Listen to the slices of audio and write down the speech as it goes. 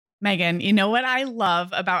Megan, you know what I love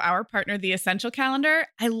about our partner, The Essential Calendar?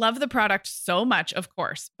 I love the product so much, of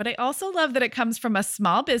course, but I also love that it comes from a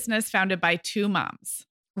small business founded by two moms.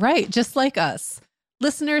 Right, just like us.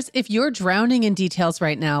 Listeners, if you're drowning in details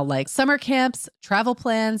right now, like summer camps, travel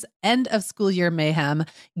plans, end of school year mayhem,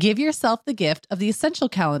 give yourself the gift of The Essential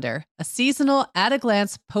Calendar, a seasonal,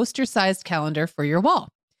 at-a-glance, poster-sized calendar for your wall.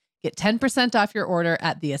 Get 10% off your order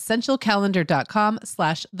at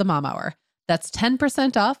theessentialcalendar.com/themomhour. That's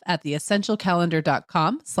 10% off at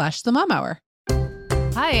theessentialcalendar.com/themomhour.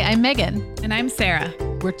 Hi, I'm Megan. And I'm Sarah.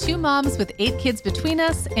 We're two moms with 8 kids between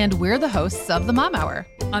us, and we're the hosts of The Mom Hour.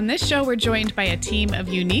 On this show, we're joined by a team of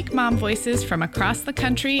unique mom voices from across the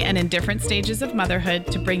country and in different stages of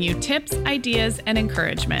motherhood to bring you tips, ideas, and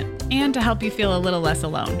encouragement, and to help you feel a little less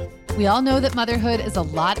alone. We all know that motherhood is a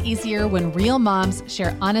lot easier when real moms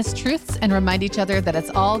share honest truths and remind each other that it's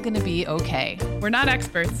all going to be okay. We're not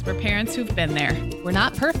experts. We're parents who've been there. We're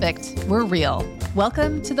not perfect. We're real.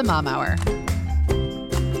 Welcome to The Mom Hour.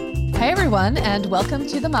 Hi, everyone, and welcome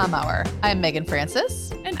to The Mom Hour. I'm Megan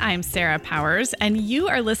Francis. And I'm Sarah Powers, and you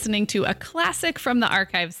are listening to a classic from the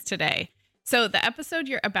archives today. So the episode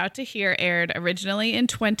you're about to hear aired originally in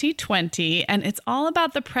 2020, and it's all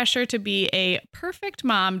about the pressure to be a perfect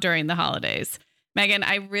mom during the holidays. Megan,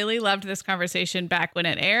 I really loved this conversation back when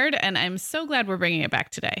it aired, and I'm so glad we're bringing it back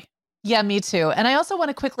today. Yeah, me too. And I also want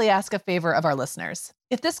to quickly ask a favor of our listeners.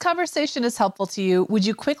 If this conversation is helpful to you, would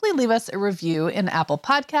you quickly leave us a review in Apple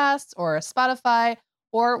Podcasts or Spotify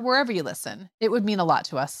or wherever you listen? It would mean a lot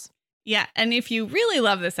to us. Yeah, and if you really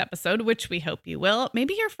love this episode, which we hope you will,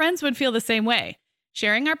 maybe your friends would feel the same way.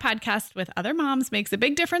 Sharing our podcast with other moms makes a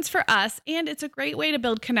big difference for us, and it's a great way to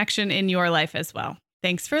build connection in your life as well.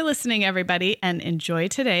 Thanks for listening, everybody, and enjoy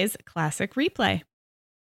today's classic replay.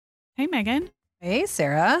 Hey, Megan. Hey,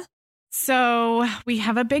 Sarah. So we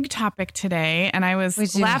have a big topic today, and I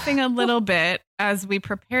was laughing a little bit as we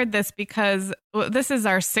prepared this because this is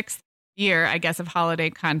our 6th year, I guess, of holiday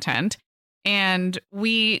content. And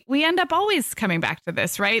we end up always coming back to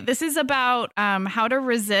this, right? This is about how to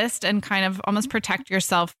resist and kind of almost protect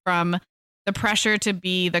yourself from the pressure to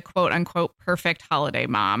be the quote unquote perfect holiday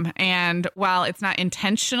mom. And while it's not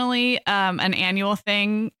intentionally an annual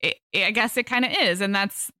thing, I guess it kind of is. And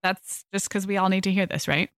that's just because we all need to hear this,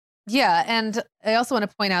 right? Yeah. And I also want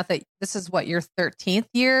to point out that this is your 13th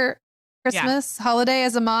year Christmas holiday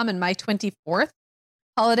as a mom and my 24th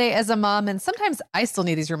holiday as a mom. And sometimes I still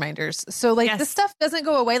need these reminders. So this stuff doesn't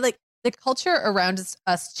go away. Like the culture around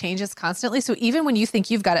us changes constantly. So even when you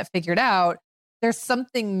think you've got it figured out, there's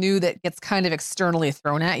something new that gets kind of externally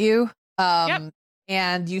thrown at you.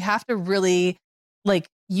 And you have to really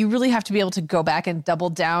have to be able to go back and double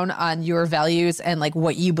down on your values and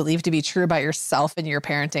what you believe to be true about yourself and your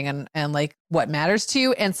parenting and what matters to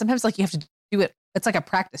you. And sometimes you have to do it. It's like a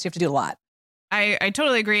practice. You have to do a lot. I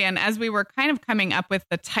totally agree. And as we were kind of coming up with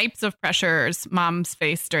the types of pressures moms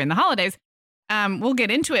face during the holidays, we'll get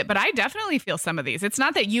into it. But I definitely feel some of these. It's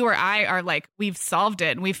not that you or I are we've solved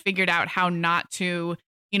it and we've figured out how not to,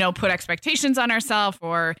 put expectations on ourselves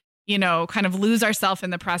or, kind of lose ourselves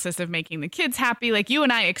in the process of making the kids happy. You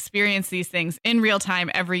and I experience these things in real time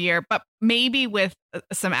every year, but maybe with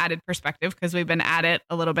some added perspective because we've been at it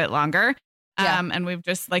a little bit longer. And we've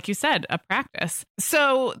just, like you said, a practice.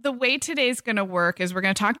 So the way today's going to work is we're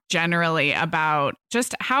going to talk generally about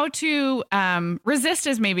just how to resist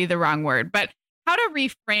is maybe the wrong word, but how to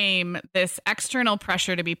reframe this external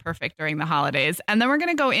pressure to be perfect during the holidays. And then we're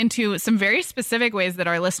going to go into some very specific ways that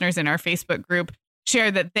our listeners in our Facebook group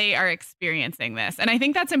share that they are experiencing this. And I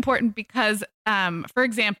think that's important because, for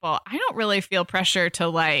example, I don't really feel pressure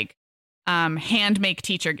to hand make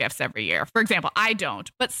teacher gifts every year. For example, I don't,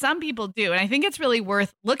 but some people do. And I think it's really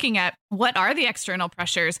worth looking at what are the external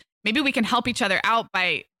pressures. Maybe we can help each other out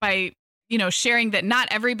by sharing that not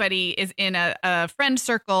everybody is in a friend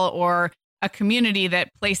circle or a community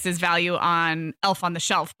that places value on Elf on the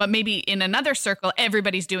Shelf, but maybe in another circle,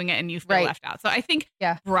 everybody's doing it and you feel left out. So I think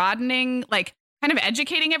broadening, kind of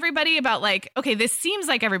educating everybody about okay, this seems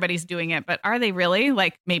like everybody's doing it, but are they really?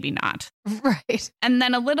 Maybe not. Right. And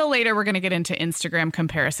then a little later, we're going to get into Instagram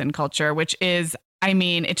comparison culture, which is,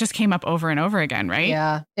 it just came up over and over again, right?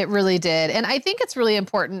 Yeah, it really did. And I think it's really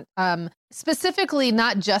important, specifically,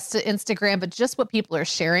 not just to Instagram, but just what people are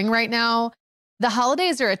sharing right now. The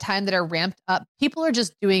holidays are a time that are ramped up. People are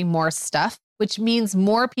just doing more stuff, which means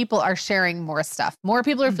more people are sharing more stuff. More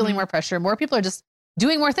people are feeling more pressure. More people are just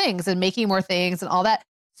doing more things and making more things and all that.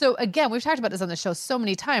 So again, we've talked about this on the show so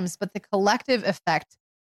many times, but the collective effect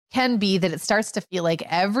can be that it starts to feel like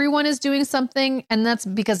everyone is doing something. And that's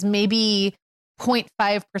because maybe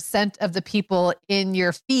 0.5% of the people in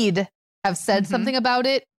your feed have said something about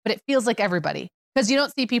it, but it feels like everybody, because you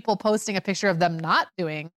don't see people posting a picture of them not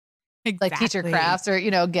doing like teacher crafts or,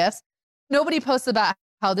 gifts. Nobody posts about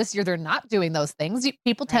how this year they're not doing those things.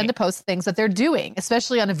 People tend to post things that they're doing,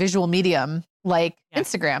 especially on a visual medium like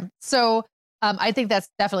Instagram. So I think that's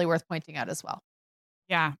definitely worth pointing out as well.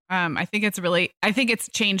 Yeah. I think it's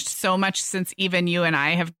changed so much since even you and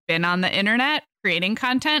I have been on the internet creating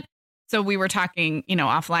content. So we were talking,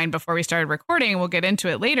 offline before we started recording. We'll get into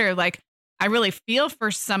it later. Like, I really feel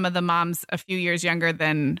for some of the moms a few years younger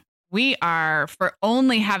than we are for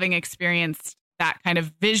only having experienced that kind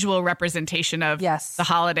of visual representation of the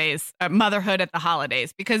holidays, motherhood at the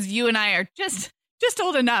holidays, because you and I are just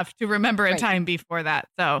old enough to remember a time before that.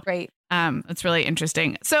 So it's really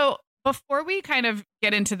interesting. So before we kind of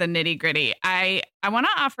get into the nitty gritty, I want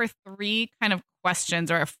to offer 3 kind of questions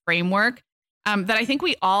or a framework that I think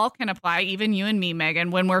we all can apply, even you and me, Megan,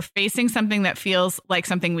 when we're facing something that feels like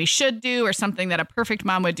something we should do or something that a perfect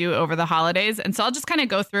mom would do over the holidays. And so I'll just kind of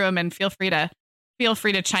go through them and feel free to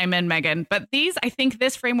chime in, Megan. But I think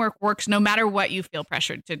this framework works no matter what you feel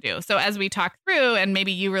pressured to do. So as we talk through, and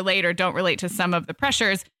maybe you relate or don't relate to some of the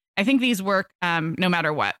pressures, I think these work no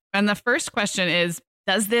matter what. And the first question is,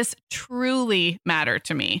 does this truly matter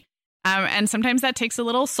to me? And sometimes that takes a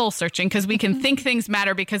little soul searching, because we can think things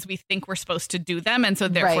matter because we think we're supposed to do them. And so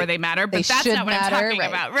therefore they matter. But that's not what I'm talking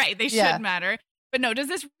about. Right. They should matter. But no, does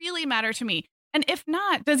this really matter to me? And if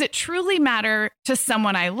not, does it truly matter to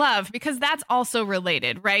someone I love? Because that's also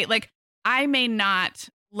related, right? Like, I may not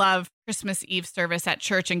love Christmas Eve service at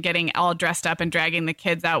church and getting all dressed up and dragging the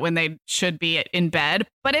kids out when they should be in bed.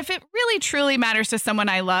 But if it really truly matters to someone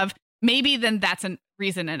I love, maybe then that's a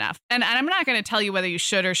reason enough. And I'm not going to tell you whether you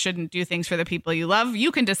should or shouldn't do things for the people you love.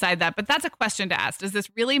 You can decide that. But that's a question to ask. Does this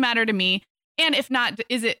really matter to me? And if not,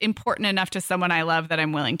 is it important enough to someone I love that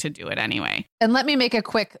I'm willing to do it anyway? And let me make a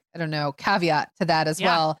quick, caveat to that as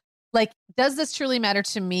well. Like, does this truly matter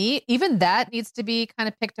to me? Even that needs to be kind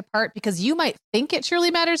of picked apart, because you might think it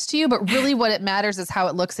truly matters to you, but really what it matters is how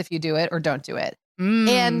it looks if you do it or don't do it.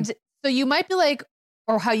 And so you might be like,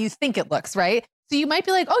 or how you think it looks, right? So you might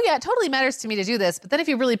be like, oh yeah, it totally matters to me to do this. But then if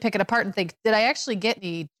you really pick it apart and think, did I actually get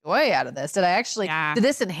any joy out of this? Did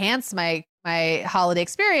this enhance my holiday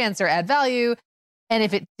experience or add value? And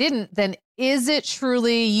if it didn't, then is it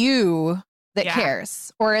truly you that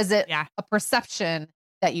cares? Or is it a perception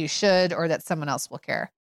that you should, or that someone else will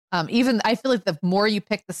care? Even I feel like the more you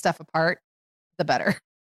pick the stuff apart, the better.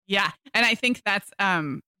 Yeah. And I think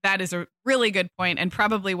that is a really good point, and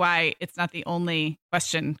probably why it's not the only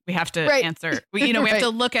question we have to answer. We have to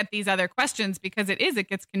look at these other questions, because it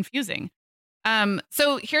gets confusing.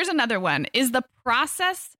 So here's another one. Is the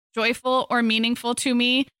process joyful or meaningful to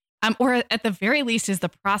me? Or at the very least, is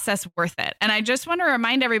the process worth it? And I just want to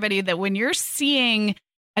remind everybody that when you're seeing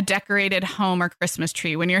a decorated home or Christmas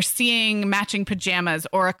tree, when you're seeing matching pajamas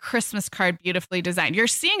or a Christmas card beautifully designed, you're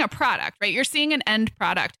seeing a product, right? You're seeing an end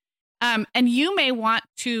product. And you may want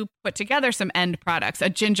to put together some end products, a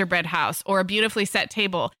gingerbread house or a beautifully set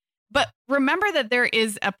table. But remember that there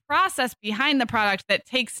is a process behind the product that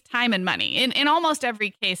takes time and money. In almost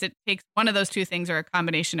every case, it takes one of those two things or a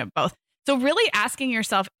combination of both. So really asking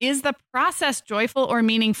yourself, is the process joyful or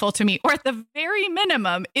meaningful to me? Or at the very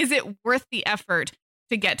minimum, is it worth the effort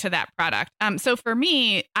to get to that product? So for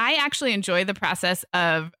me, I actually enjoy the process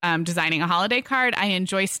of designing a holiday card. I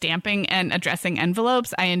enjoy stamping and addressing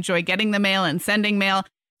envelopes. I enjoy getting the mail and sending mail.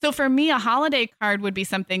 So for me, a holiday card would be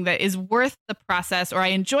something that is worth the process, or I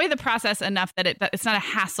enjoy the process enough that it's not a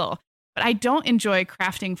hassle. But I don't enjoy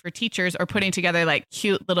crafting for teachers or putting together like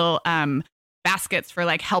cute little baskets for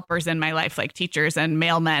like helpers in my life, like teachers and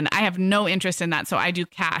mailmen. I have no interest in that. So I do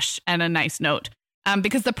cash and a nice note.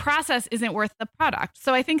 Because the process isn't worth the product.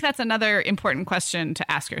 So I think that's another important question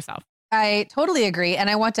to ask yourself. I totally agree. And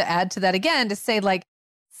I want to add to that again to say, like,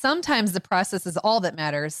 sometimes the process is all that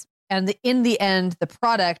matters. And in the end, the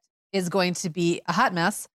product is going to be a hot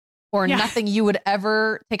mess or nothing you would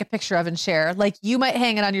ever take a picture of and share. Like, you might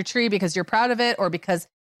hang it on your tree because you're proud of it, or because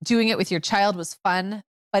doing it with your child was fun,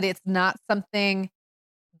 but it's not something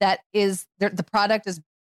that is, the product is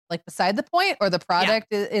like beside the point, or the product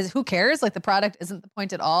is who cares? Like, the product isn't the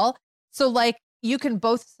point at all. So like, you can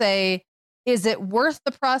both say, is it worth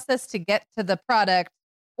the process to get to the product,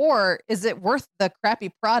 or is it worth the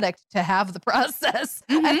crappy product to have the process?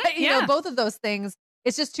 You know, both of those things,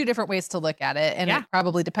 it's just two different ways to look at it. And it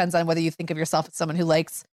probably depends on whether you think of yourself as someone who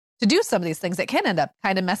likes to do some of these things that can end up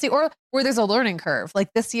kind of messy, or where there's a learning curve.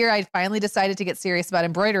 Like this year, I finally decided to get serious about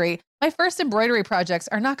embroidery. My first embroidery projects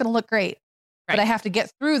are not going to look great. But I have to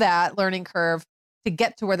get through that learning curve to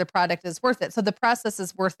get to where the product is worth it. So the process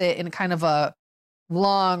is worth it in kind of a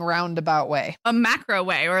long roundabout way. A macro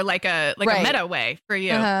way or like a meta way for you.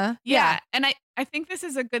 Yeah. And I think this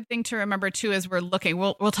is a good thing to remember too, as we're looking,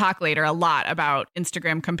 we'll talk later a lot about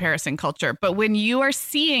Instagram comparison culture, but when you are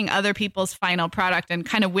seeing other people's final product and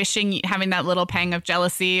kind of having that little pang of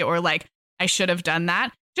jealousy or like, I should have done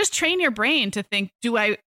that, just train your brain to think,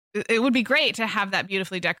 it would be great to have that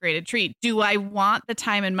beautifully decorated treat. Do I want the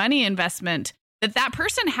time and money investment that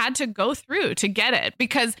person had to go through to get it?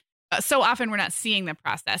 Because so often we're not seeing the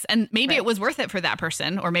process, and maybe it was worth it for that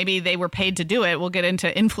person, or maybe they were paid to do it. We'll get into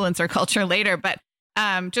influencer culture later, but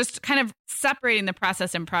just kind of separating the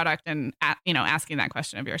process and product and, asking that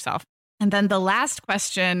question of yourself. And then the last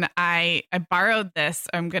question, I borrowed this.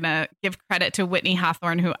 I'm going to give credit to Whitney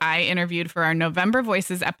Hawthorne, who I interviewed for our November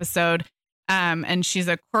Voices episode. And she's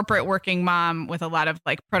a corporate working mom with a lot of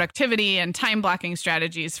like productivity and time blocking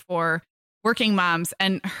strategies for working moms.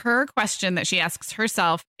 And her question that she asks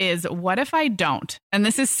herself is, what if I don't? And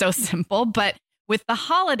this is so simple, but with the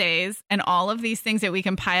holidays and all of these things that we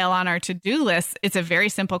can pile on our to-do list, it's a very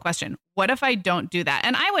simple question. What if I don't do that?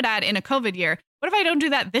 And I would add, in a COVID year, what if I don't do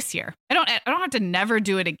that this year? I don't have to never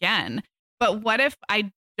do it again. But what if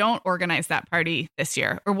I don't organize that party this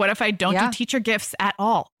year? Or what if I don't do teacher gifts at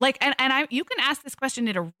all? Like, you can ask this question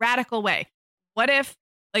in a radical way. What if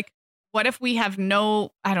we have no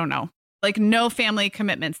family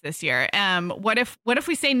commitments this year? What if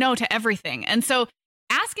we say no to everything? And so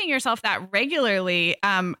asking yourself that regularly,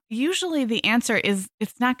 usually the answer is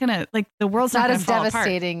it's not going to, like, the world's not as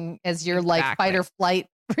devastating as your like fight or flight,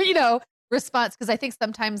 response. Cause I think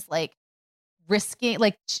sometimes like risking,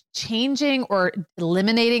 like changing or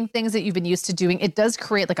eliminating things that you've been used to doing, it does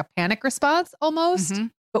create like a panic response almost. Mm-hmm.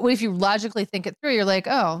 But what if you logically think it through, you're like,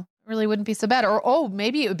 oh, it really wouldn't be so bad. Or, oh,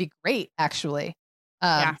 maybe it would be great actually.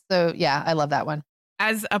 So yeah, I love that one.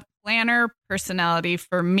 As a planner personality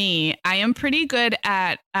for me, I am pretty good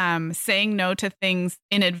at saying no to things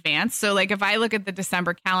in advance. So like if I look at the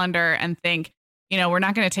December calendar and think, we're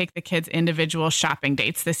not going to take the kids' individual shopping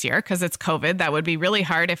dates this year because it's COVID. That would be really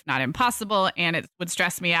hard, if not impossible, and it would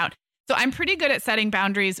stress me out. So I'm pretty good at setting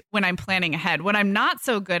boundaries when I'm planning ahead. What I'm not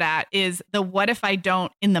so good at is the what if I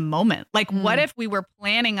don't in the moment. Like what if we were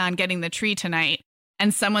planning on getting the tree tonight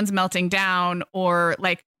and someone's melting down, or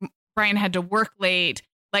like Brian had to work late.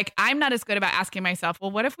 Like I'm not as good about asking myself,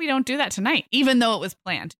 well, what if we don't do that tonight, even though it was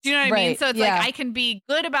planned? Do you know what I mean? So it's like I can be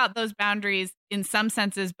good about those boundaries in some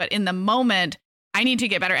senses, but in the moment, I need to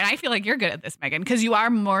get better. And I feel like you're good at this, Megan, because you are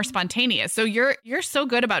more spontaneous. So you're so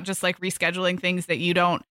good about just like rescheduling things that you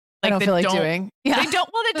don't like. I don't feel like doing. Yeah. They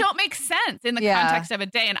don't make sense in the context of a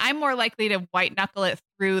day. And I'm more likely to white knuckle it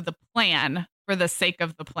through the plan for the sake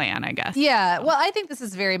of the plan, I guess. Yeah. Well, I think this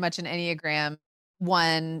is very much an Enneagram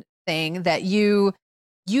 1 thing that you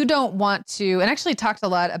don't want to, and actually talked a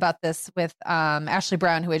lot about this with Ashley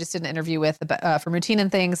Brown, who I just did an interview with from Routine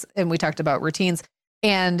and Things. And we talked about routines.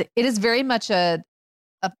 And it is very much a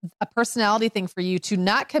personality thing for you to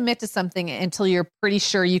not commit to something until you're pretty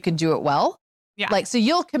sure you can do it well. Yeah. Like, so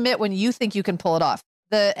you'll commit when you think you can pull it off.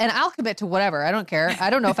 And I'll commit to whatever. I don't care. I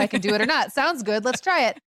don't know if I can do it or not. Sounds good. Let's try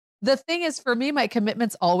it. The thing is, for me, my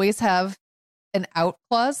commitments always have an out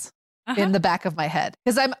clause in the back of my head.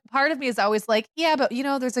 Because part of me is always like, yeah, but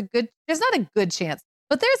there's not a good chance,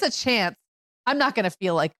 but there's a chance I'm not going to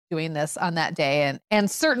feel like doing this on that day.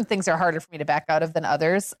 And certain things are harder for me to back out of than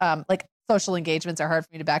others. Like social engagements are hard for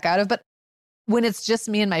me to back out of. But when it's just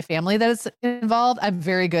me and my family that is involved, I'm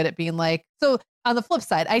very good at being like, so on the flip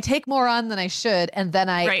side, I take more on than I should. And then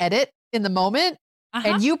I edit in the moment.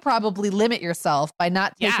 And you probably limit yourself by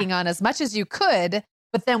not taking on as much as you could.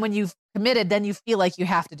 But then when you've committed, then you feel like you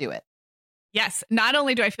have to do it. Yes. Not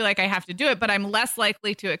only do I feel like I have to do it, but I'm less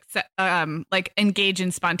likely to engage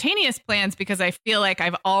in spontaneous plans because I feel like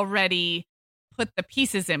I've already put the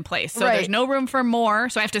pieces in place. So there's no room for more.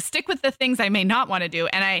 So I have to stick with the things I may not want to do.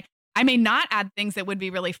 And I may not add things that would be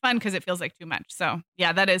really fun because it feels like too much. So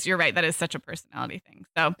yeah, you're right. That is such a personality thing.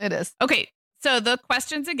 So it is. Okay. So the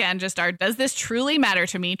questions again just are, does this truly matter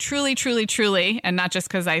to me? Truly, truly, truly. And not just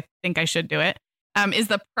because I think I should do it. Is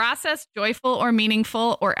the process joyful or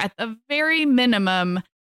meaningful, or at the very minimum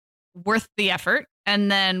worth the effort?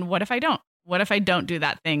 And then what if I don't? What if I don't do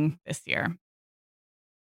that thing this year?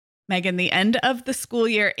 Megan, the end of the school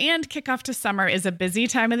year and kickoff to summer is a busy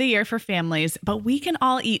time of the year for families, but we can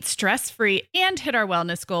all eat stress-free and hit our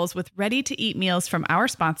wellness goals with ready-to-eat meals from our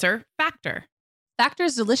sponsor, Factor.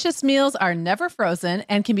 Factor's delicious meals are never frozen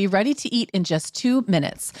and can be ready to eat in just 2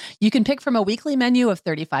 minutes. You can pick from a weekly menu of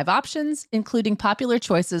 35 options, including popular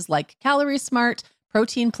choices like Calorie Smart,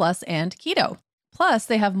 Protein Plus, and Keto. Plus,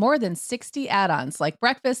 they have more than 60 add-ons like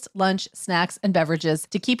breakfast, lunch, snacks, and beverages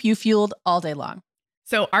to keep you fueled all day long.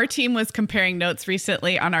 So our team was comparing notes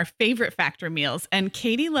recently on our favorite Factor meals, and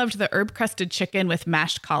Katie loved the herb-crusted chicken with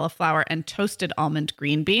mashed cauliflower and toasted almond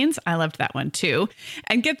green beans. I loved that one too.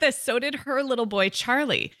 And get this, so did her little boy,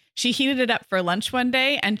 Charlie. She heated it up for lunch one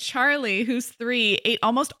day, and Charlie, who's 3, ate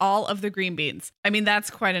almost all of the green beans. I mean, that's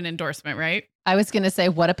quite an endorsement, right? I was going to say,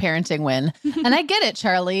 what a parenting win. And I get it,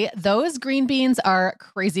 Charlie. Those green beans are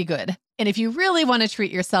crazy good. And if you really want to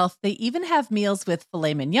treat yourself, they even have meals with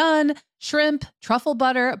filet mignon, shrimp, truffle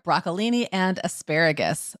butter, broccolini, and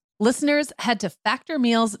asparagus. Listeners, head to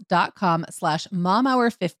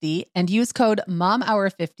factormeals.com/momhour50 and use code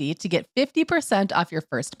momhour50 to get 50% off your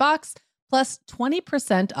first box plus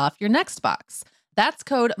 20% off your next box. That's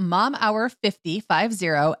code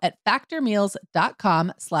momhour50 at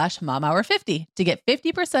factormeals.com/momhour50 to get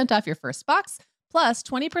 50% off your first box plus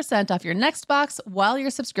 20% off your next box while your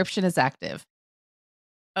subscription is active.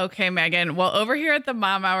 Okay, Megan. Well, over here at the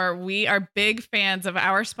Mom Hour, we are big fans of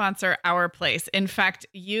our sponsor, Our Place. In fact,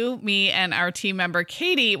 you, me, and our team member,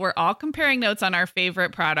 Katie, were all comparing notes on our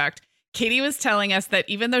favorite product. Katie was telling us that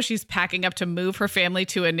even though she's packing up to move her family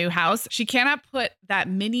to a new house, she cannot put that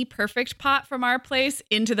mini perfect pot from Our Place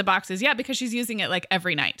into the boxes yet because she's using it like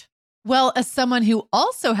every night. Well, as someone who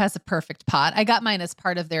also has a perfect pot, I got mine as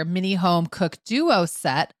part of their mini home cook duo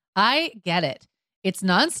set. I get it. It's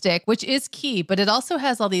nonstick, which is key, but it also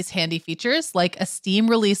has all these handy features like a steam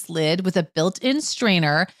release lid with a built-in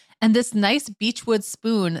strainer and this nice beechwood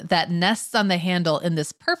spoon that nests on the handle in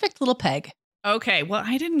this perfect little peg. Okay, well,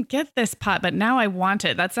 I didn't get this pot, but now I want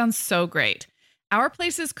it. That sounds so great. Our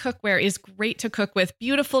Place's cookware is great to cook with,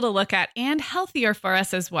 beautiful to look at, and healthier for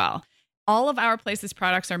us as well. All of Our Place's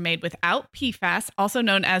products are made without PFAS, also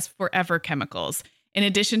known as forever chemicals. In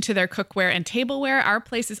addition to their cookware and tableware, Our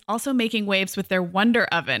Place is also making waves with their Wonder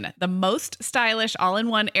Oven, the most stylish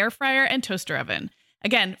all-in-one air fryer and toaster oven.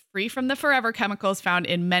 Again, free from the forever chemicals found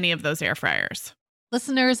in many of those air fryers.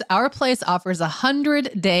 Listeners, Our Place offers a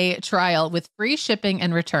 100-day trial with free shipping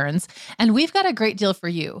and returns, and we've got a great deal for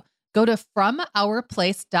you. Go to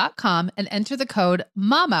FromOurPlace.com and enter the code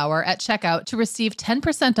MOMHOUR at checkout to receive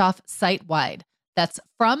 10% off site-wide. That's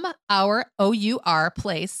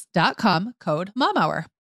FromOurPlace.com, code MOMHOUR.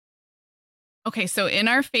 Okay, so in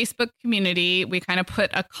our Facebook community, we kind of put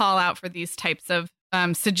a call out for these types of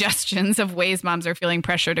suggestions of ways moms are feeling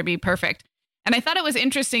pressure to be perfect. And I thought it was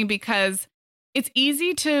interesting because it's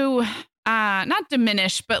easy to not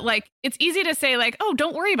diminish, but like it's easy to say like, oh,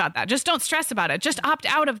 don't worry about that. Just don't stress about it. Just opt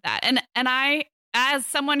out of that. And I, as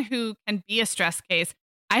someone who can be a stress case,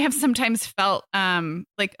 I have sometimes felt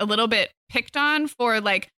like a little bit picked on for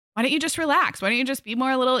like, why don't you just relax? Why don't you just be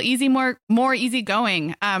more a little easy, more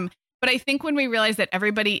easygoing? But I think when we realize that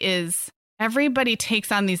everybody takes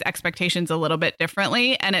on these expectations a little bit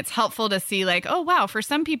differently, and it's helpful to see like, oh, wow, for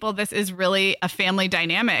some people, this is really a family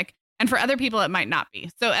dynamic. And for other people, it might not be.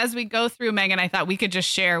 So as we go through, Megan, I thought we could just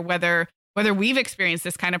share whether we've experienced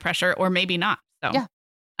this kind of pressure or maybe not. So yeah.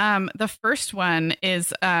 The first one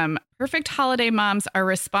is perfect holiday moms are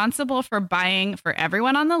responsible for buying for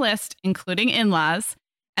everyone on the list, including in-laws.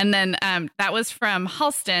 And then that was from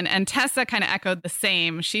Halston, and Tessa kind of echoed the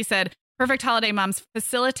same. She said, perfect holiday moms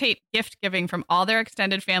facilitate gift giving from all their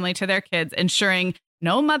extended family to their kids, ensuring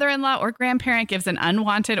no mother-in-law or grandparent gives an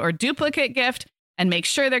unwanted or duplicate gift, and make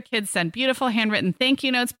sure their kids send beautiful handwritten thank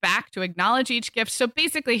you notes back to acknowledge each gift. So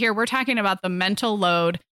basically here, we're talking about the mental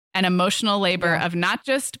load and emotional labor of not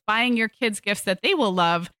just buying your kids gifts that they will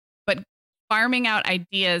love, but farming out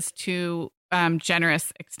ideas to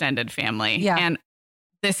generous extended family. Yeah. And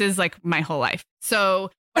this is like my whole life.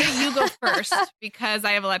 So why don't you go first? Because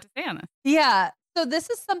I have a lot to say on this. Yeah. So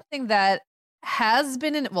this is something that has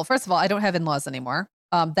been well, first of all, I don't have in-laws anymore.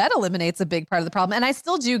 That eliminates a big part of the problem. And I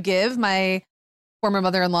still do give my former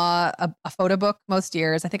mother-in-law a photo book most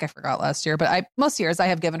years. I think I forgot last year, but most years I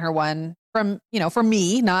have given her one from, for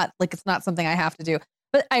me, not like it's not something I have to do.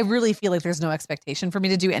 But I really feel like there's no expectation for me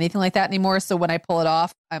to do anything like that anymore. So when I pull it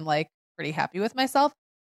off, I'm like pretty happy with myself.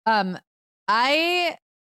 I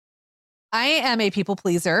am a people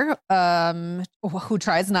pleaser who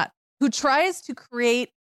tries to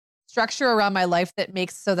create structure around my life that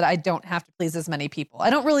makes so that I don't have to please as many people.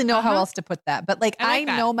 I don't really know how else to put that, but like I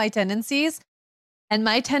know my tendencies. And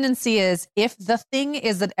my tendency is if the thing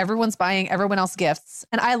is that everyone's buying everyone else gifts,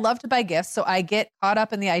 and I love to buy gifts, so I get caught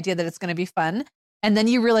up in the idea that it's going to be fun. And then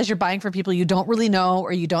you realize you're buying for people you don't really know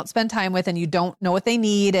or you don't spend time with and you don't know what they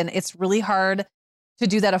need. And it's really hard to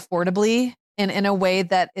do that affordably and in a way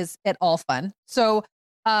that is at all fun. So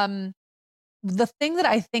the thing that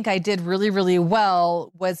I think I did really, really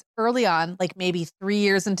well was early on, like maybe 3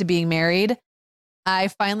 years into being married, I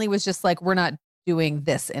finally was just like, we're not doing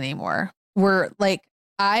this anymore. We're like,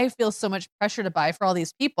 I feel so much pressure to buy for all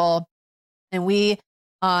these people. And we,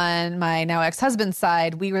 on my now ex-husband's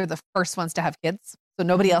side, we were the first ones to have kids. So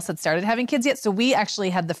nobody else had started having kids yet. So we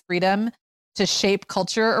actually had the freedom to shape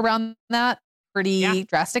culture around that pretty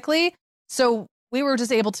drastically. So we were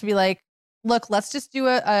just able to be like, look, let's just do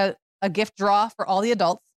a gift draw for all the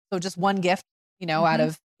adults. So just one gift, out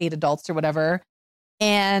of 8 adults or whatever.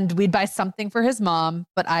 And we'd buy something for his mom,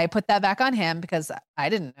 but I put that back on him because I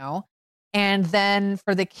didn't know. And then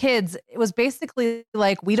for the kids, it was basically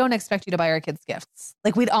like, we don't expect you to buy our kids gifts.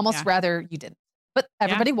 Like we'd almost rather you didn't, but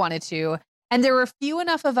everybody wanted to. And there were few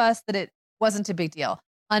enough of us that it wasn't a big deal.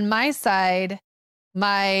 On my side,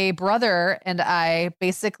 my brother and I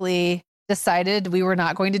basically decided we were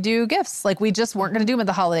not going to do gifts. Like we just weren't going to do them at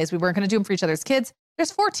the holidays. We weren't going to do them for each other's kids.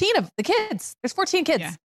 There's 14 of the kids. There's 14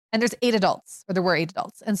 kids and there's 8 adults, or there were 8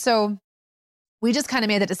 adults. And so we just kind of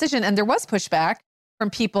made that decision. And there was pushback from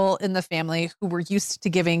people in the family who were used to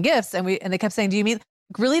giving gifts. And they kept saying, do you mean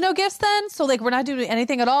really no gifts then? So like, we're not doing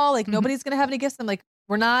anything at all. Like nobody's going to have any gifts. I'm like,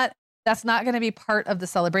 that's not going to be part of the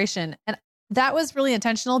celebration. And that was really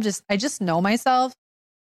intentional. I just know myself.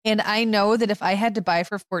 And I know that if I had to buy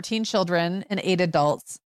for 14 children and 8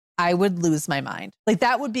 adults, I would lose my mind. Like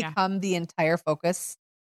that would become the entire focus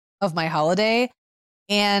of my holiday.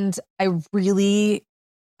 And I really,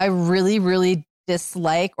 really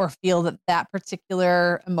dislike or feel that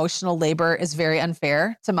particular emotional labor is very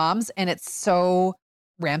unfair to moms. And it's so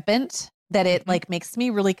rampant that it like makes me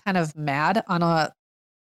really kind of mad on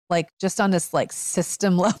just on this like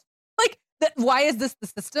system level. Like why is this the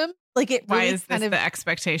system? Like why is this the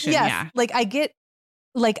expectation? Yes, yeah. Like I get,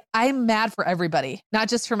 like I'm mad for everybody, not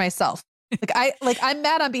just for myself. I'm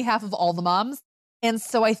mad on behalf of all the moms. And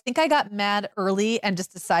so I think I got mad early and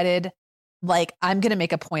just decided like, I'm going to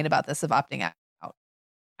make a point about this of opting out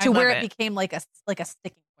to where it became like a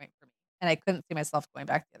sticking point for me. And I couldn't see myself going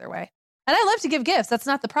back the other way. And I love to give gifts. That's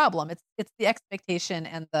not the problem. It's the expectation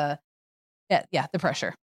and the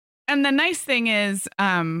pressure. And the nice thing is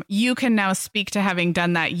you can now speak to having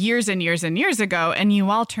done that years and years and years ago, and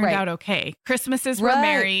you all turned out okay. Christmases were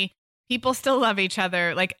merry. People still love each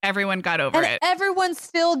other. Like everyone got over it. Everyone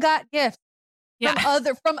still got gifts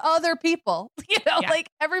from other people. Like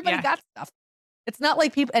everybody got stuff. It's not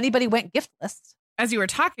like anybody went giftless. As you were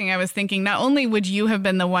talking, I was thinking not only would you have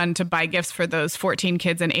been the one to buy gifts for those 14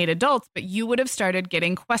 kids and 8 adults, but you would have started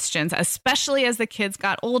getting questions, especially as the kids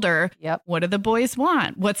got older. Yep. What do the boys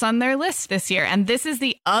want? What's on their list this year? And this is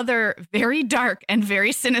the other very dark and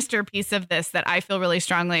very sinister piece of this that I feel really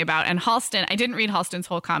strongly about. And Halston, I didn't read Halston's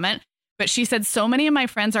whole comment, but she said so many of my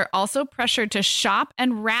friends are also pressured to shop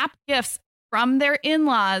and wrap gifts from their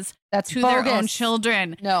in-laws to their own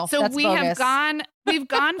children. No, so we've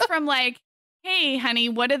gone from like, hey, honey,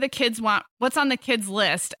 what do the kids want? What's on the kids'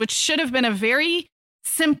 list? Which should have been a very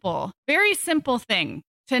simple thing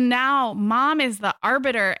to now mom is the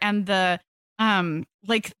arbiter and the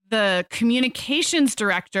communications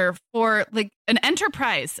director for like an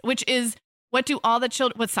enterprise, which is what do all the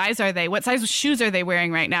children, what size are they? What size shoes are they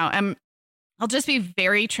wearing right now? I'll just be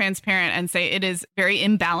very transparent and say it is very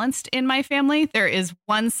imbalanced in my family. There is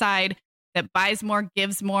one side that buys more,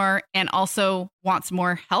 gives more, and also wants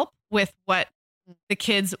more help with what the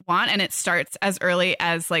kids want. And it starts as early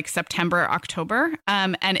as like September, October.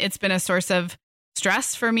 And it's been a source of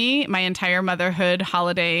stress for me, my entire motherhood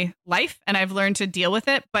holiday life. And I've learned to deal with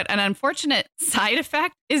it. But an unfortunate side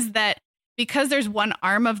effect is that because there's one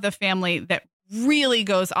arm of the family that really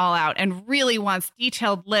goes all out and really wants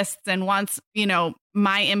detailed lists and wants,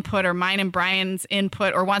 my input or mine and Brian's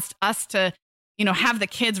input, or wants us to, have the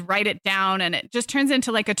kids write it down. And it just turns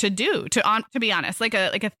into like a to-do, to be honest, like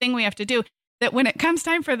a thing we have to do, that when it comes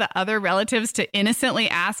time for the other relatives to innocently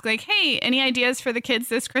ask, like, hey, any ideas for the kids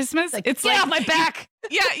this Christmas? Like, it's get off my back.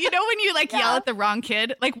 Yeah. When you yell at the wrong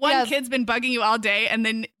kid, like one kid's been bugging you all day. And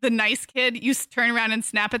then the nice kid, you turn around and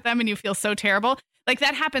snap at them and you feel so terrible. Like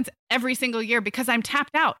that happens every single year because I'm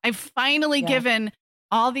tapped out. I've finally given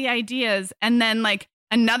all the ideas. And then like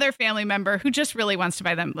another family member who just really wants to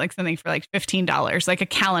buy them like something for like $15, like a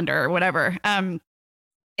calendar or whatever. And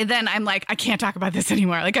then I'm like, I can't talk about this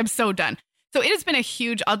anymore. Like I'm so done. So it has been a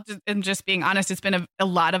huge, I'm just being honest, it's been a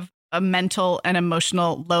lot of a mental and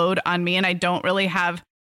emotional load on me. And I don't really have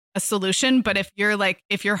a solution. But if you're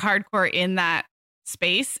hardcore in that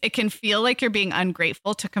space, it can feel like you're being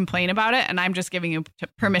ungrateful to complain about it. And I'm just giving you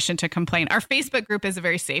permission to complain. Our Facebook group is a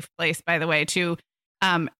very safe place, by the way, to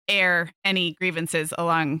air any grievances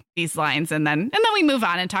along these lines. And then we move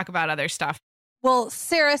on and talk about other stuff. Well,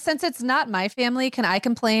 Sarah, since it's not my family, can I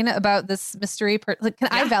complain about this mystery? Can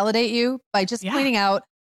I validate you by just pointing out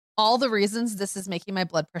all the reasons this is making my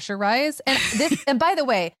blood pressure rise. And this, and by the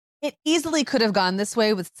way, it easily could have gone this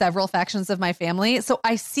way with several factions of my family. So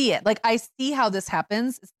I see it. Like, I see how this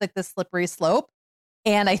happens. It's like the slippery slope.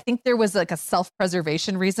 And I think there was like a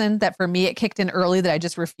self-preservation reason that for me, it kicked in early that I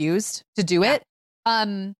just refused to do it.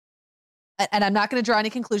 And I'm not going to draw any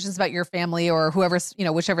conclusions about your family or whoever's,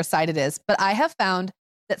 whichever side it is. But I have found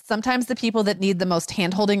that sometimes the people that need the most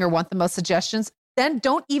handholding or want the most suggestions then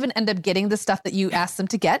don't even end up getting the stuff that you asked them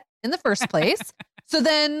to get in the first place. So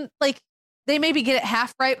then, like, they maybe get it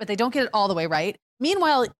half right, but they don't get it all the way right.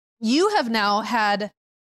 Meanwhile, you have now had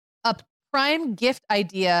a prime gift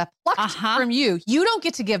idea plucked from you. You don't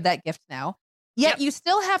get to give that gift now. Yet you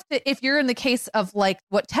still have to, if you're in the case of like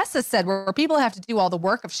what Tessa said, where people have to do all the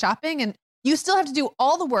work of shopping and you still have to do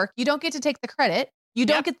all the work. You don't get to take the credit. You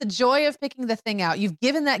don't get the joy of picking the thing out. You've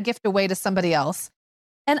given that gift away to somebody else.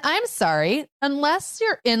 And I'm sorry, unless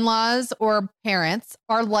your in-laws or parents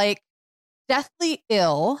are like deathly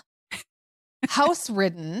ill, house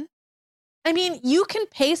ridden. I mean, you can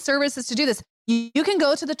pay services to do this. You can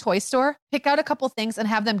go to the toy store, pick out a couple things and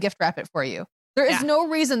have them gift wrap it for you. There is no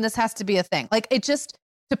reason this has to be a thing. Like, it just,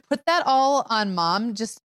 to put that all on mom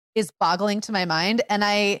just is boggling to my mind. And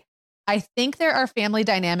I think there are family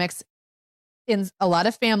dynamics in a lot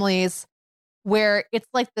of families where it's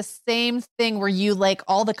like the same thing where you like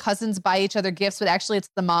all the cousins buy each other gifts, but actually it's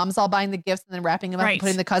the moms all buying the gifts and then wrapping them up and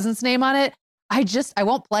putting the cousin's name on it. I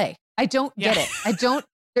won't play. I don't get it.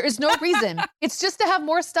 There is no reason. It's just to have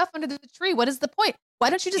more stuff under the tree. What is the point? Why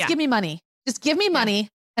don't you just give me money? Just give me money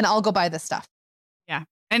and I'll go buy this stuff. Yeah.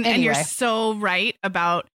 And you're so right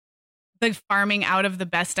about the farming out of the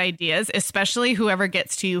best ideas, especially whoever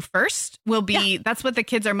gets to you first will be, that's what the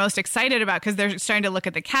kids are most excited about because they're starting to look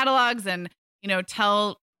at the catalogs and,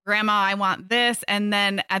 tell grandma, I want this. And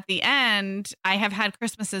then at the end, I have had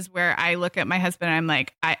Christmases where I look at my husband and I'm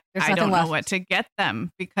like, I don't know what to get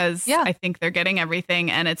them because I think they're getting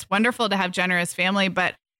everything. And it's wonderful to have generous family,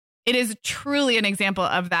 but it is truly an example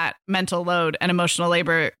of that mental load and emotional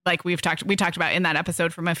labor. Like we talked about in that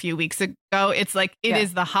episode from a few weeks ago. It's like, it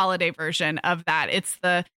is the holiday version of that. It's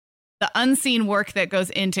the unseen work that goes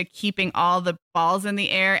into keeping all the balls in the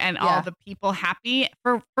air and all the people happy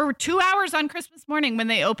for 2 hours on Christmas morning when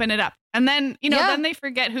they open it up. And then, then they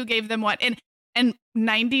forget who gave them what. And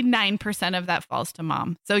 99% of that falls to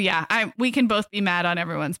mom. So we can both be mad on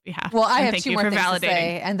everyone's behalf. Well, I have two more things to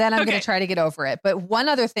say, and then I'm going to try to get over it. But one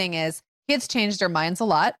other thing is kids change their minds a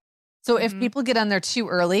lot. So if people get on there too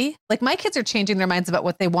early, like my kids are changing their minds about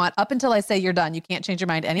what they want up until I say you're done. You can't change your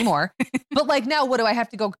mind anymore. But like now, what do I have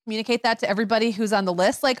to go communicate that to everybody who's on the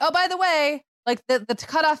list? Like, oh, by the way, like the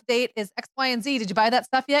cutoff date is X, Y, and Z. Did you buy that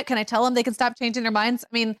stuff yet? Can I tell them they can stop changing their minds?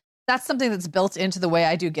 I mean, that's something that's built into the way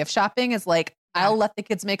I do gift shopping is like, I'll let the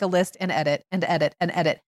kids make a list and edit and edit and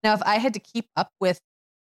edit. Now, if I had to keep up with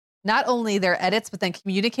not only their edits, but then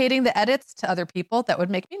communicating the edits to other people, that would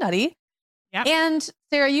make me nutty. Yep. And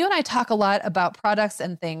Sarah, you and I talk a lot about products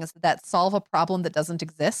and things that solve a problem that doesn't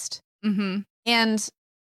exist. Mm-hmm. And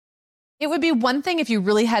it would be one thing if you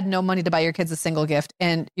really had no money to buy your kids a single gift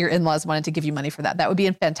and your in-laws wanted to give you money for that. That would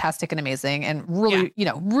be fantastic and amazing and really,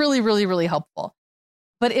 really, really, really helpful.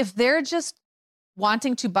 But if they're just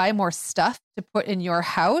wanting to buy more stuff to put in your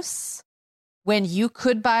house when you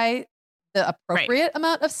could buy the appropriate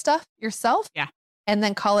amount of stuff yourself and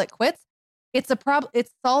then call it quits, it's a problem.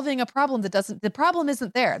 It's solving a problem the problem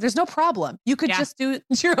isn't there. There's no problem. You could just do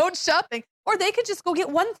your own shopping or they could just go get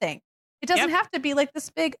one thing. It doesn't have to be like this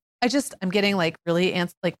big. I'm getting like really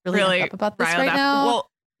amped up about this right now. Well,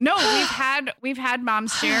 no, we've had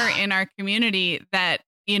moms share in our community that,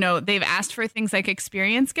 they've asked for things like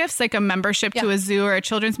experience gifts, like a membership to a zoo or a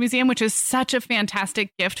children's museum, which is such a fantastic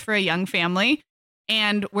gift for a young family.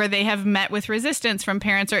 And where they have met with resistance from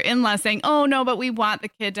parents or in-laws saying, oh, no, but we want the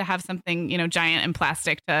kid to have something, giant and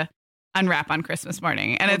plastic to unwrap on Christmas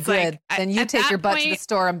morning. And it's good. Like, then you take your butt to the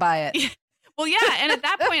store and buy it. Well, yeah. And at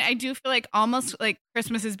that point, I do feel like almost like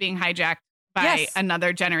Christmas is being hijacked by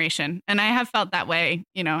another generation. And I have felt that way,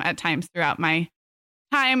 at times throughout my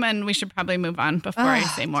time. And we should probably move on before I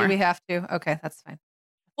say more. Do we have to? Okay, that's fine.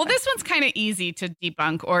 Well, this one's kind of easy to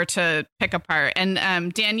debunk or to pick apart.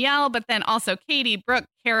 And Danielle, but then also Katie, Brooke,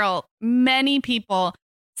 Carol, many people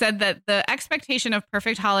said that the expectation of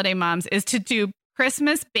perfect holiday moms is to do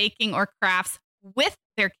Christmas baking or crafts with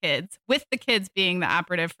their kids, with the kids being the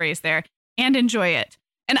operative phrase there, and enjoy it.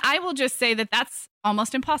 And I will just say that that's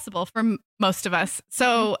almost impossible for most of us.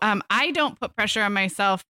 So I don't put pressure on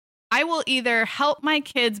myself. I will either help my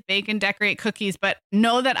kids bake and decorate cookies, but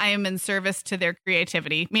know that I am in service to their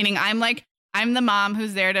creativity, meaning I'm like, I'm the mom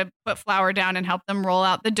who's there to put flour down and help them roll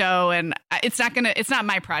out the dough. And it's not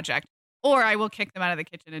my project. Or I will kick them out of the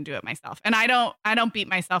kitchen and do it myself. And I don't beat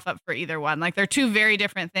myself up for either one. Like they're two very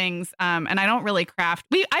different things. And I don't really craft.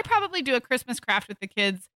 I probably do a Christmas craft with the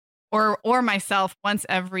kids or myself once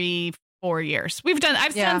every 4 years.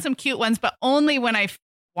 I've done some cute ones, but only when I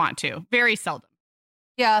want to. Very seldom.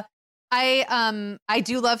 Yeah. I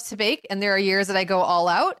do love to bake, and there are years that I go all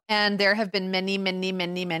out, and there have been many, many,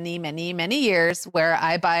 many, many, many, many years where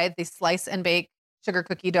I buy the slice and bake sugar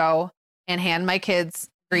cookie dough and hand my kids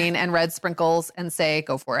green and red sprinkles and say,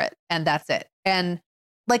 go for it. And that's it. And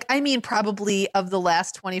like, I mean, probably of the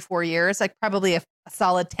last 24 years, like probably a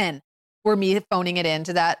solid 10 were me phoning it in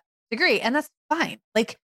to that degree. And that's fine.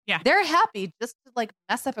 Like, they're happy just to like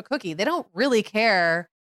mess up a cookie. They don't really care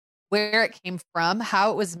where it came from,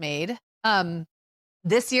 how it was made.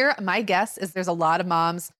 This year, my guess is there's a lot of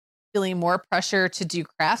moms feeling more pressure to do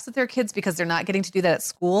crafts with their kids because they're not getting to do that at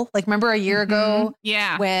school. Like, remember a year ago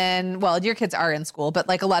when, well, your kids are in school, but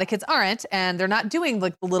like a lot of kids aren't, and they're not doing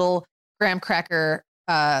like the little graham cracker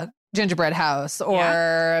gingerbread house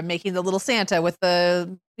or making the little Santa with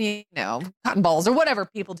the, cotton balls or whatever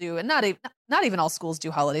people do. And not even all schools do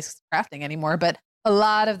holiday crafting anymore, but a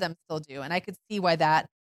lot of them still do. And I could see why that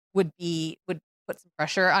would put some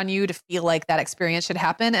pressure on you to feel like that experience should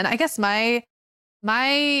happen. And I guess my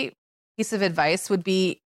piece of advice would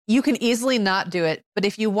be, you can easily not do it, but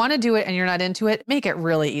if you want to do it and you're not into it, make it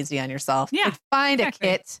really easy on yourself. Yeah, like find a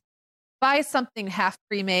kit, buy something half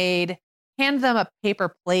pre-made, hand them a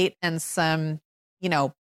paper plate and some,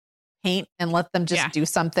 paint, and let them just do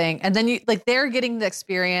something. And then they're getting the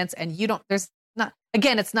experience, and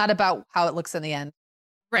it's not about how it looks in the end.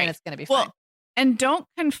 Right. And it's going to be fine. And don't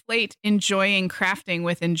conflate enjoying crafting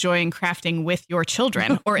with enjoying crafting with your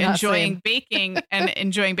children, or enjoying baking and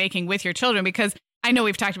enjoying baking with your children, because I know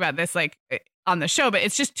we've talked about this like on the show, but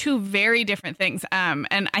it's just two very different things.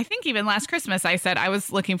 And I think even last Christmas, I said I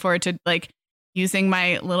was looking forward to like using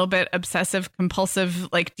my little bit obsessive compulsive,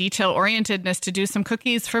 like detail orientedness to do some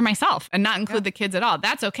cookies for myself and not include the kids at all.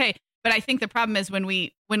 That's okay. But I think the problem is when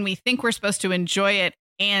we think we're supposed to enjoy it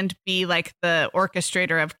and be like the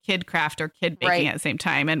orchestrator of kid craft or kid baking at the same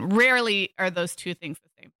time. And rarely are those two things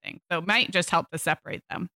the same thing. So it might just help to separate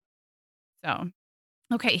them. So,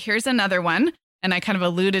 okay, here's another one. And I kind of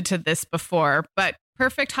alluded to this before, but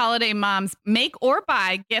perfect holiday moms make or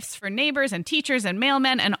buy gifts for neighbors and teachers and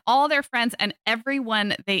mailmen and all their friends and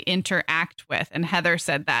everyone they interact with. And Heather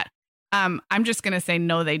said that. I'm just going to say,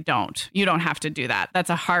 no, they don't. You don't have to do that. That's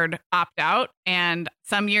a hard opt out. And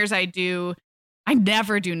some years I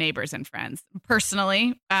never do neighbors and friends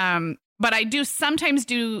personally. But I do sometimes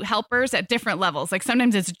do helpers at different levels. Like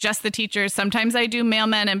sometimes it's just the teachers. Sometimes I do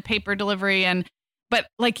mailmen and paper delivery. But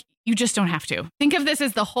like, you just don't have to. Think of this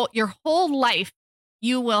as your whole life.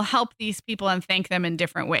 You will help these people and thank them in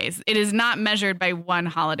different ways. It is not measured by one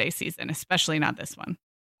holiday season, especially not this one.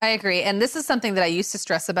 I agree. And this is something that I used to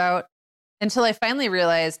stress about until I finally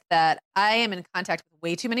realized that I am in contact with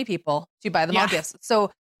way too many people to buy them all gifts.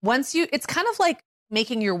 So it's kind of like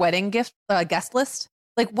making your wedding gift guest list.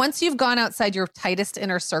 Like once you've gone outside your tightest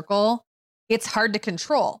inner circle, it's hard to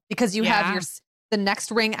control because you have the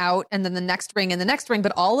next ring out and then the next ring and the next ring,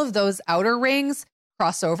 but all of those outer rings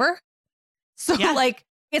cross over. So like,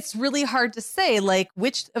 it's really hard to say like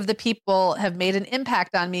which of the people have made an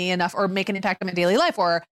impact on me enough or make an impact on my daily life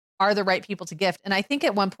or are the right people to gift. And I think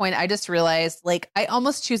at one point I just realized like I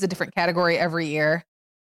almost choose a different category every year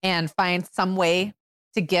and find some way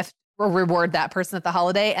to gift or reward that person at the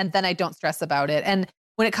holiday. And then I don't stress about it. And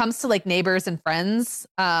when it comes to like neighbors and friends,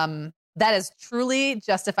 that is truly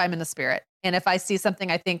just if I'm in the spirit. And if I see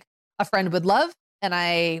something I think a friend would love and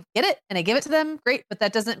I get it and I give it to them, great. But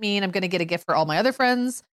that doesn't mean I'm going to get a gift for all my other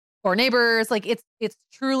friends or neighbors. Like it's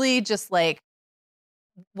truly just like,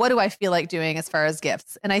 what do I feel like doing as far as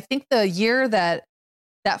gifts? And I think the year that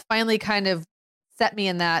finally kind of set me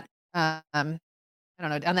in that, I don't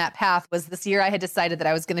know, on that path was this year I had decided that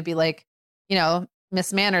I was going to be like,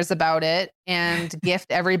 Miss Manners about it and gift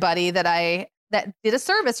everybody that did a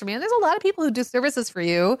service for me. And there's a lot of people who do services for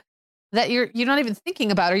you that you're not even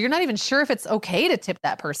thinking about, or you're not even sure if it's okay to tip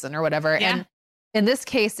that person or whatever. Yeah. And in this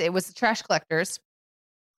case, it was the trash collectors.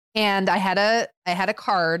 And I had a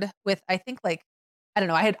card with, I think like, I don't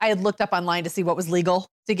know, I had looked up online to see what was legal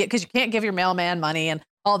to get, because you can't give your mailman money and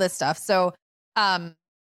all this stuff. So I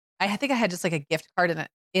think I had just like a gift card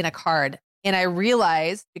in a card. And I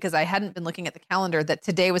realized, because I hadn't been looking at the calendar, that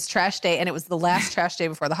today was trash day and it was the last trash day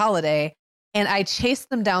before the holiday. And I chased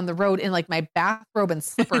them down the road in like my bathrobe and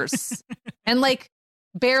slippers and like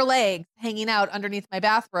bare legs hanging out underneath my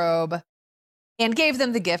bathrobe and gave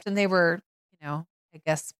them the gift. And they were I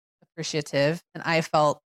guess appreciative, and I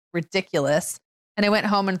felt ridiculous. And I went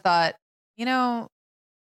home and thought,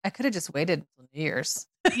 I could have just waited until New Year's.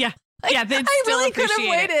 Yeah. Yeah, I really could have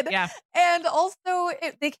waited. Yeah. And also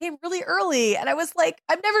they came really early. And I was like,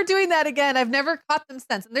 I'm never doing that again. I've never caught them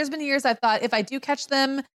since. And there's been years I thought if I do catch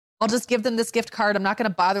them, I'll just give them this gift card. I'm not going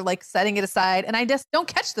to bother like setting it aside. And I just don't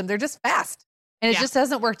catch them. They're just fast. And it just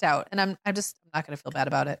hasn't worked out. And I'm not going to feel bad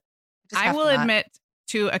about it. I will admit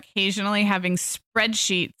to occasionally having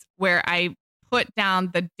spreadsheets where I put down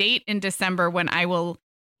the date in December when I will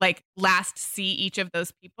like last see each of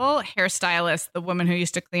those people, hairstylist, the woman who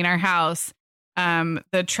used to clean our house,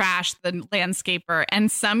 the trash, the landscaper.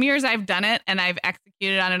 And some years I've done it and I've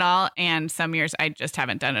executed on it all. And some years I just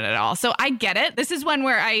haven't done it at all. So I get it. This is one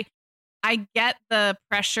where I get the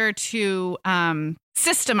pressure to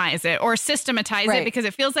systemize it or systematize it because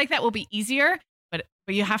it feels like that will be easier. But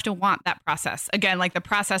you have to want that process. Again, like the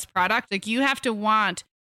processed product, like you have to want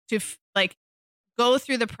to like go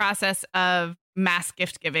through the process of mass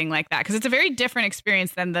gift giving like that, because it's a very different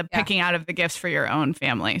experience than the picking out of the gifts for your own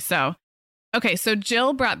family. So, okay, so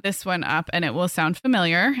Jill brought this one up and it will sound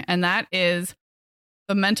familiar, and that is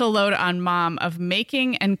the mental load on mom of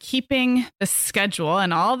making and keeping the schedule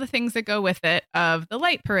and all the things that go with it of the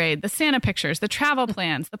light parade, the Santa pictures, the travel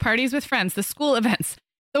plans, the parties with friends, the school events,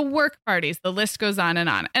 the work parties, the list goes on.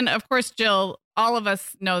 And of course, Jill, all of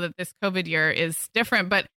us know that this COVID year is different,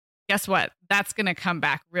 but guess what? That's going to come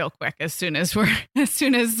back real quick as soon as our,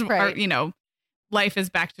 life is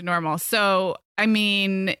back to normal. So, I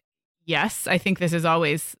mean, yes, I think this is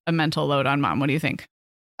always a mental load on mom. What do you think?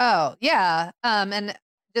 Oh, yeah. And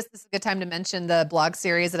just this is a good time to mention the blog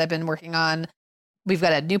series that I've been working on. We've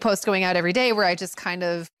got a new post going out every day where I just kind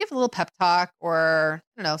of give a little pep talk or,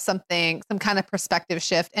 some kind of perspective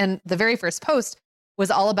shift. And the very first post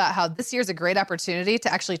was all about how this year's a great opportunity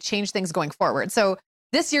to actually change things going forward. So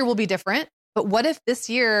this year will be different, but what if this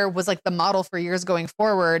year was like the model for years going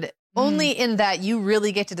forward, only in that you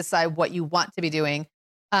really get to decide what you want to be doing?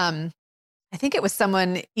 I think it was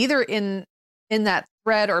someone either in that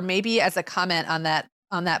thread or maybe as a comment on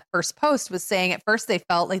that first post was saying at first they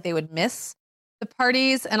felt like they would miss the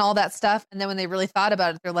parties and all that stuff. And then when they really thought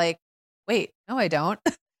about it, they're like, wait, no, I don't.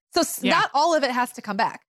 So not all of it has to come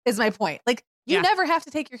back is my point. Like you never have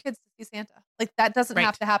to take your kids to see Santa. Like that doesn't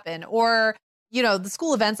have to happen. Or the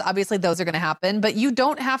school events, obviously those are going to happen, but you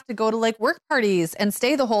don't have to go to like work parties and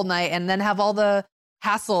stay the whole night and then have all the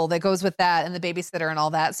hassle that goes with that and the babysitter and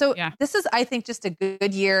all that. So this is, I think, just a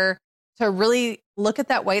good year to really look at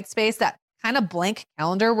that white space, that kind of blank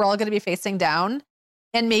calendar we're all going to be facing down,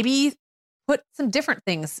 and maybe put some different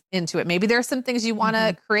things into it. Maybe there are some things you want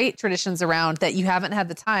to create traditions around that you haven't had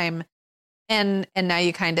the time, and now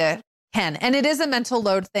you kind of can. And it is a mental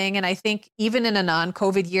load thing. And I think even in a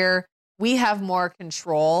non-COVID year, we have more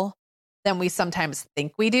control than we sometimes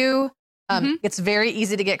think we do. It's very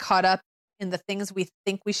easy to get caught up in the things we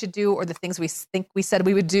think we should do, or the things we think we said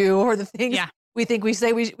we would do, or the things we think we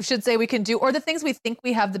should say we can do, or the things we think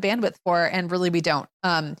we have the bandwidth for, and really we don't.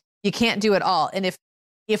 You can't do it all. And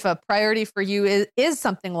if a priority for you is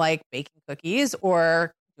something like baking cookies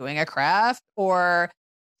or doing a craft or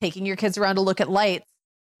taking your kids around to look at lights,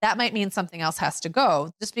 that might mean something else has to go.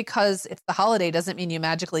 Just because it's the holiday doesn't mean you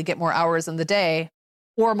magically get more hours in the day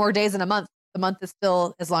or more days in a month. The month is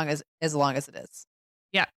still as long as it is.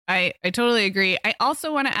 Yeah, I totally agree. I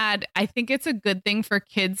also want to add, I think it's a good thing for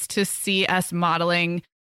kids to see us modeling,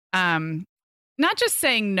 not just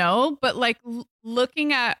saying no, but like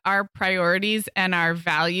looking at our priorities and our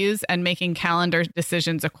values and making calendar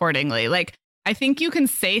decisions accordingly. Like, I think you can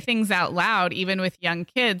say things out loud, even with young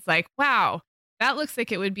kids, like, wow, that looks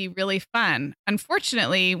like it would be really fun.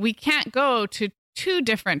 Unfortunately, we can't go to 2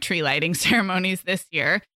 different tree lighting ceremonies this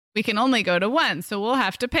year. We can only go to 1, so we'll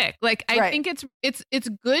have to pick. Like, I think it's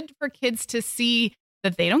good for kids to see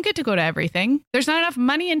that they don't get to go to everything. There's not enough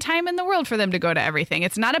money and time in the world for them to go to everything.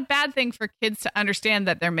 It's not a bad thing for kids to understand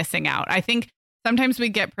that they're missing out. I think sometimes we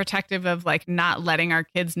get protective of like not letting our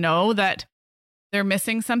kids know that they're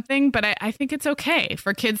missing something, but I think it's okay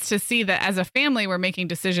for kids to see that as a family, we're making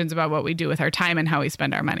decisions about what we do with our time and how we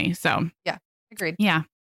spend our money. So yeah, agreed. Yeah.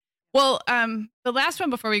 Well, the last one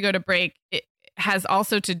before we go to break, it has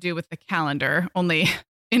also to do with the calendar, only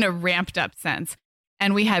in a ramped up sense.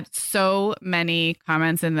 And we had so many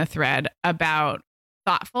comments in the thread about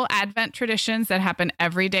thoughtful Advent traditions that happen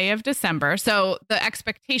every day of December. So the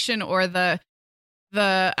expectation or the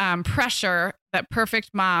pressure that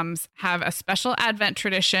perfect moms have a special Advent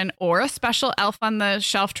tradition or a special Elf on the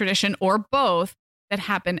Shelf tradition or both that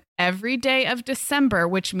happen every day of December,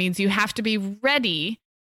 which means you have to be ready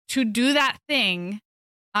to do that thing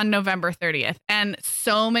on November 30th. And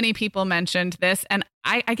so many people mentioned this. And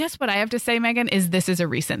I guess what I have to say, Megan, is this is a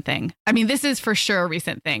recent thing. I mean, this is for sure a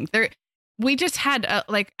recent thing. We just had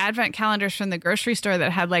like advent calendars from the grocery store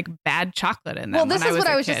that had like bad chocolate in them. Well, this is what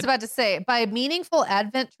I was just about to say. By meaningful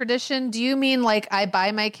advent tradition, do you mean like I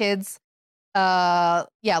buy my kids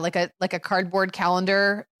like a cardboard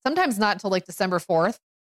calendar, sometimes not until like December 4th,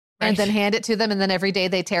 and then hand it to them, and then every day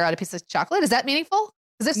they tear out a piece of chocolate? Is that meaningful?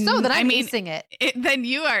 Because if so, then I'm acing it. Then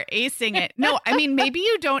you are acing it. No, I mean, maybe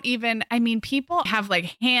you don't even, I mean, people have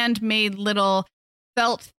like handmade little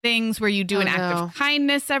felt things where you do an act of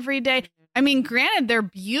kindness every day. I mean, granted, they're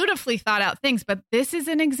beautifully thought out things, but this is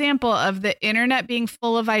an example of the internet being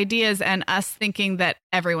full of ideas and us thinking that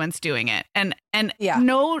everyone's doing it. And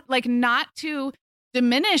no, like, not to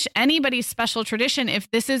diminish anybody's special tradition. If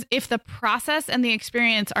the process and the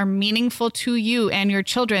experience are meaningful to you and your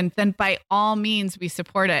children, then by all means we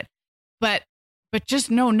support it. But just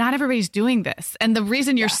know, not everybody's doing this. And the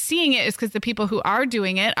reason you're seeing it is because the people who are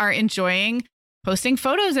doing it are enjoying posting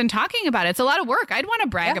photos and talking about it. It's a lot of work. I'd want to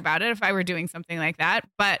brag about it if I were doing something like that.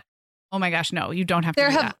 But oh my gosh, no, you don't have to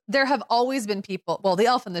do that. There have always been people. Well, the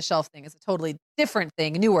elf on the shelf thing is a totally different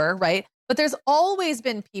thing, newer, right? But there's always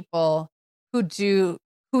been people who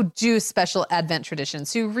do special Advent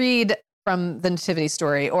traditions, who read from the Nativity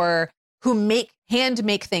story, or who hand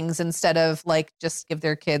make things instead of like just give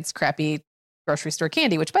their kids crappy grocery store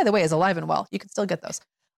candy, which by the way is alive and well. You can still get those.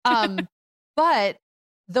 But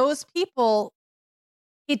those people,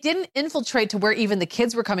 it didn't infiltrate to where even the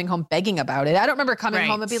kids were coming home begging about it. I don't remember coming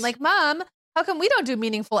home and being like, Mom, how come we don't do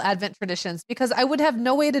meaningful Advent traditions? Because I would have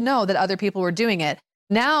no way to know that other people were doing it.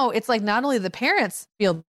 Now it's like not only the parents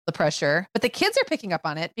feel the pressure, but the kids are picking up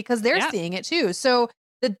on it because they're seeing it too. So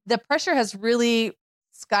the pressure has really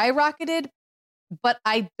skyrocketed, but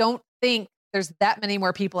I don't think there's that many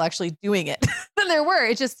more people actually doing it than there were.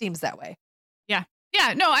 It just seems that way. Yeah.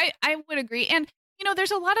 Yeah. No, I would agree. And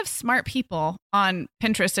there's a lot of smart people on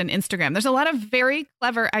Pinterest and Instagram. There's a lot of very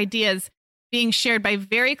clever ideas being shared by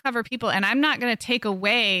very clever people. And I'm not going to take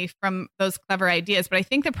away from those clever ideas, but I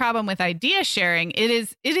think the problem with idea sharing, it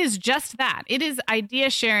is just that. It is idea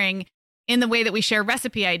sharing in the way that we share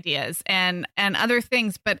recipe ideas and other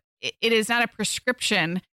things, but it is not a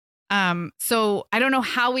prescription. So I don't know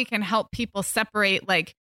how we can help people separate,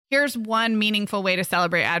 like, here's one meaningful way to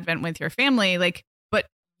celebrate Advent with your family. Like, but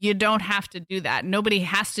you don't have to do that. Nobody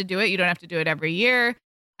has to do it. You don't have to do it every year.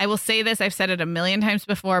 I will say this, I've said it a million times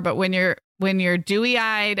before, but when you're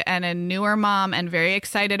dewy-eyed and a newer mom and very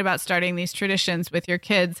excited about starting these traditions with your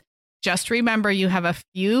kids, just remember you have a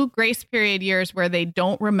few grace period years where they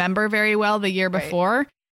don't remember very well the year before.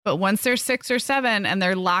 But once they're 6 or 7 and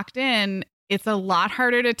they're locked in, it's a lot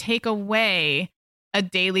harder to take away a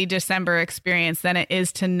daily December experience than it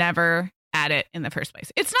is to never add it in the first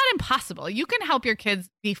place. It's not impossible. You can help your kids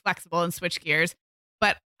be flexible and switch gears.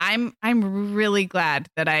 But I'm really glad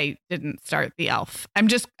that I didn't start the elf. I'm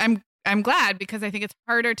glad because I think it's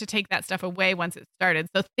harder to take that stuff away once it's started.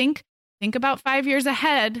 So think about 5 years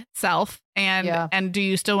ahead, self, and do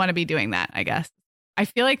you still want to be doing that? I guess. I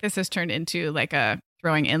feel like this has turned into like a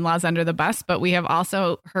throwing in-laws under the bus, but we have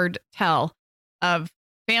also heard tell of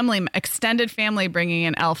extended family bringing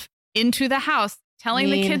an elf into the house, telling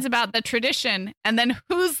the kids about the tradition, and then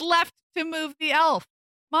who's left to move the elf?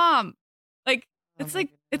 Mom. Like, it's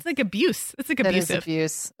like abuse. It's like abusive. That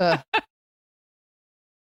is abuse.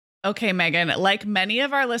 Okay, Megan, like many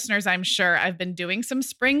of our listeners, I'm sure I've been doing some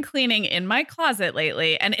spring cleaning in my closet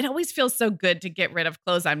lately, and it always feels so good to get rid of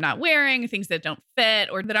clothes I'm not wearing, things that don't fit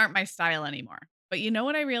or that aren't my style anymore. But you know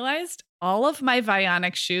what I realized? All of my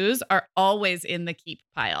Vionic shoes are always in the keep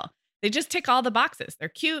pile. They just tick all the boxes. They're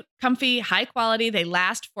cute, comfy, high quality. They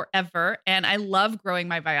last forever. And I love growing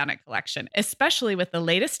my Vionic collection, especially with the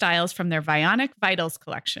latest styles from their Vionic Vitals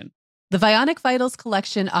collection. The Vionic Vitals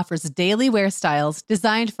collection offers daily wear styles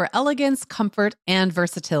designed for elegance, comfort, and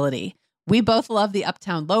versatility. We both love the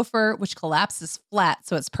Uptown loafer, which collapses flat,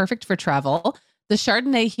 so it's perfect for travel. The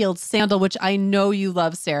Chardonnay heeled sandal, which I know you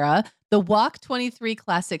love, Sarah. The Walk 23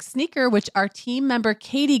 classic sneaker, which our team member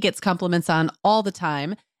Katie gets compliments on all the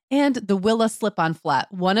time. And the Willa slip-on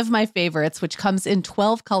flat, one of my favorites, which comes in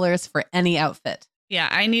 12 colors for any outfit. Yeah,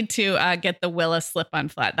 I need to get the Willa slip-on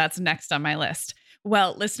flat. That's next on my list.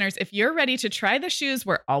 Well, listeners, if you're ready to try the shoes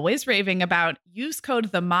we're always raving about, use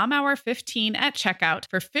code TheMomHour15 at checkout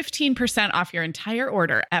for 15% off your entire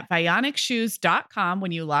order at VionicShoes.com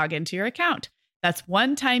when you log into your account. That's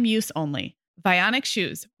one-time use only. Vionic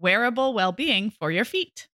Shoes, wearable well-being for your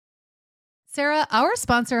feet. Sarah, our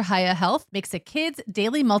sponsor, Hiya Health, makes a kids'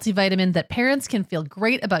 daily multivitamin that parents can feel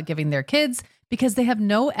great about giving their kids because they have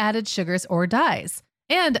no added sugars or dyes.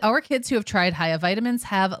 And our kids who have tried Hiya vitamins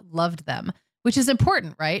have loved them, which is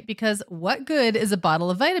important, right? Because what good is a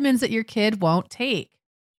bottle of vitamins that your kid won't take?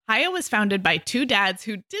 Hiya was founded by two dads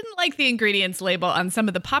who didn't like the ingredients label on some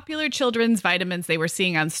of the popular children's vitamins they were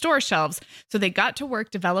seeing on store shelves, so they got to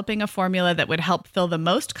work developing a formula that would help fill the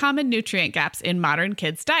most common nutrient gaps in modern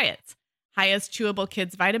kids' diets. Hiya's Chewable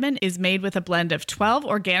Kids Vitamin is made with a blend of 12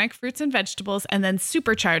 organic fruits and vegetables and then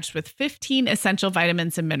supercharged with 15 essential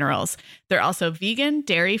vitamins and minerals. They're also vegan,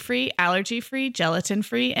 dairy-free, allergy-free,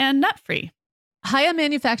 gelatin-free, and nut-free. Hiya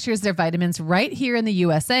manufactures their vitamins right here in the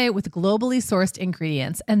USA with globally sourced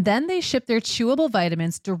ingredients, and then they ship their chewable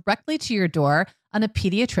vitamins directly to your door on a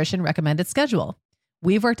pediatrician recommended schedule.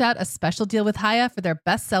 We've worked out a special deal with Hiya for their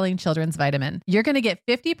best-selling children's vitamin. You're going to get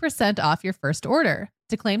 50% off your first order.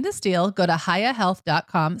 To claim this deal, go to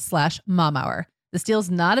hiyahealth.com/momhour. This deal is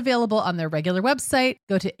not available on their regular website.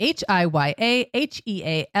 Go to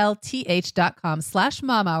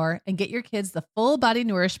hiyahealth.com/momhour and get your kids the full body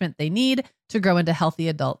nourishment they need to grow into healthy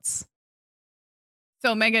adults.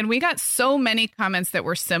 So, Megan, we got so many comments that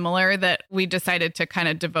were similar that we decided to kind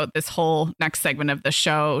of devote this whole next segment of the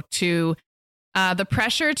show to the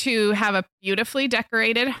pressure to have a beautifully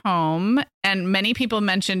decorated home. And many people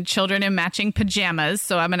mentioned children in matching pajamas.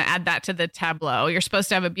 So I'm going to add that to the tableau. You're supposed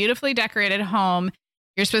to have a beautifully decorated home.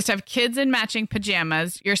 You're supposed to have kids in matching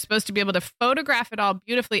pajamas. You're supposed to be able to photograph it all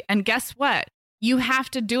beautifully. And guess what? You have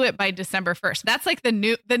to do it by December 1st. That's like the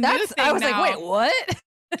new thing. I was now. like, wait, what?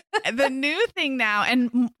 The new thing now,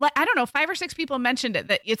 and I don't know, 5 or 6 people mentioned it,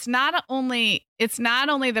 that it's not only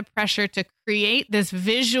the pressure to create this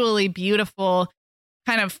visually beautiful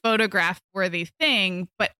kind of photograph worthy thing,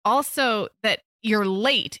 but also that you're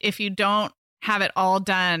late if you don't have it all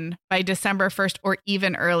done by December 1st or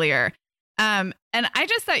even earlier. And I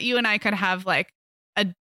just thought you and I could have like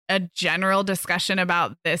a general discussion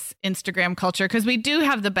about this Instagram culture, because we do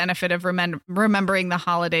have the benefit of remembering the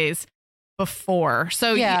holidays before.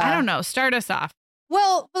 So I don't know, start us off.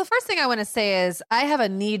 Well, the first thing I want to say is I have a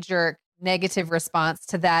knee-jerk negative response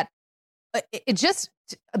to that. It just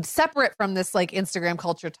separate from this like Instagram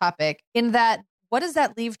culture topic, in that, what does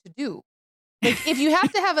that leave to do? Like, if you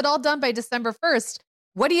have to have it all done by December 1st,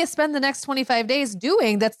 what do you spend the next 25 days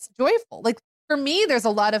doing that's joyful? Like, for me, there's a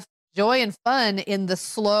lot of joy and fun in the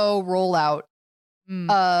slow rollout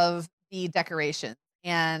of the decoration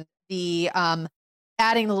and the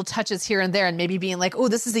adding little touches here and there, and maybe being like, oh,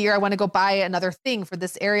 this is the year I want to go buy another thing for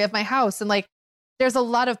this area of my house. And like, there's a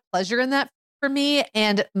lot of pleasure in that for me.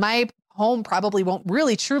 And my home probably won't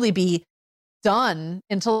really truly be done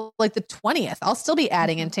until like the 20th. I'll still be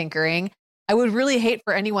adding and tinkering. I would really hate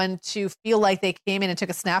for anyone to feel like they came in and took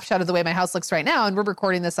a snapshot of the way my house looks right now, and we're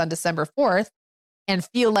recording this on December 4th, and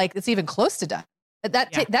feel like it's even close to done.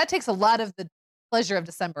 That takes a lot of the pleasure of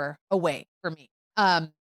December away for me.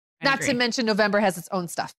 Not to mention November has its own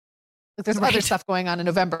stuff. Like, there's other stuff going on in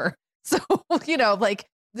November. So, like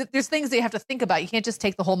there's things that you have to think about. You can't just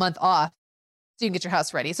take the whole month off so you can get your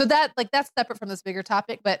house ready. So that's separate from this bigger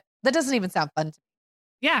topic, but that doesn't even sound fun to me.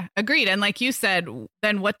 Yeah, agreed. And like you said,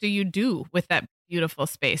 then what do you do with that beautiful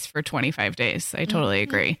space for 25 days? I totally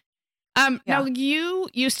agree. Now, you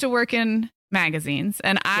used to work in magazines,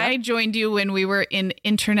 and I joined you when we were in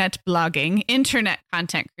internet blogging, internet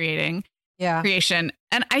content creation.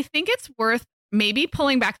 And I think it's worth maybe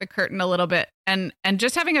pulling back the curtain a little bit and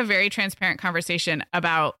just having a very transparent conversation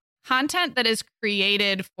about content that is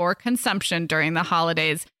created for consumption during the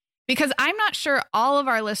holidays, because I'm not sure all of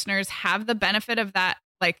our listeners have the benefit of that,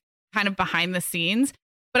 like kind of behind the scenes.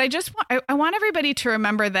 But I want everybody to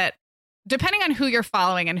remember that depending on who you're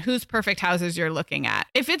following and whose perfect houses you're looking at,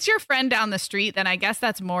 if it's your friend down the street, then I guess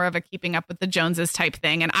that's more of a keeping up with the Joneses type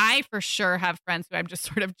thing. And I for sure have friends who I'm just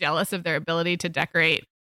sort of jealous of their ability to decorate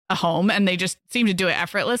a home, and they just seem to do it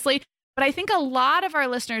effortlessly. But I think a lot of our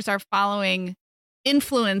listeners are following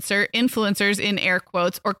influencers in air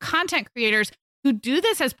quotes, or content creators who do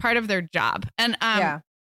this as part of their job. And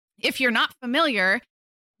if you're not familiar,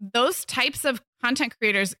 those types of content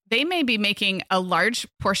creators, they may be making a large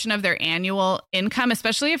portion of their annual income,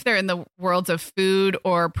 especially if they're in the worlds of food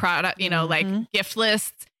or product, like gift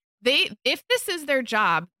lists. If this is their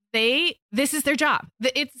job, this is their job.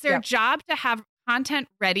 It's their job to have content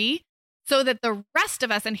ready so that the rest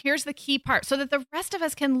of us, and here's the key part, so that the rest of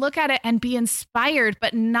us can look at it and be inspired,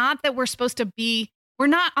 but not that we're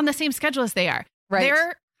not on the same schedule as they are. Right.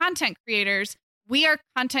 They're content creators. We are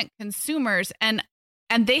content consumers, and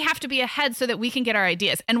they have to be ahead so that we can get our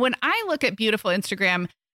ideas. And when I look at beautiful Instagram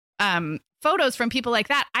photos from people like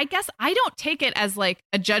that, I guess I don't take it as like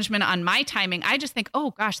a judgment on my timing. I just think,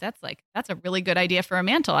 oh gosh, that's a really good idea for a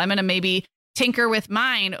mantle. I'm going to maybe tinker with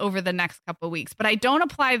mine over the next couple of weeks, but I don't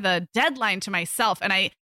apply the deadline to myself. And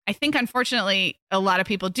I think, unfortunately, a lot of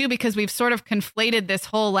people do, because we've sort of conflated this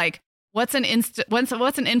whole like, what's an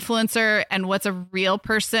influencer and what's a real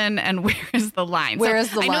person, and where is the line? Where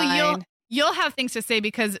is the line? I know you'll have things to say,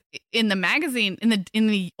 because in the magazine, in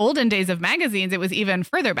the olden days of magazines, it was even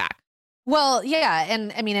further back. Well, yeah.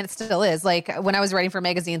 And I mean, it still is. Like when I was writing for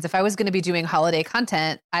magazines, if I was going to be doing holiday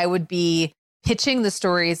content, I would be pitching the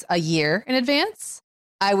stories a year in advance.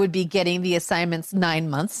 I would be getting the assignments 9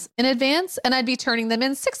 months in advance, and I'd be turning them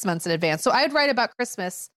in 6 months in advance. So I'd write about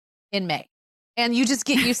Christmas in May, and you just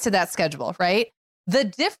get used to that schedule, right? The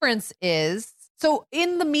difference is, so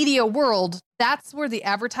in the media world, that's where the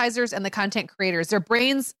advertisers and the content creators, their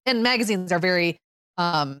brains, and magazines are very,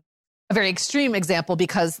 a very extreme example,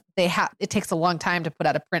 because it takes a long time to put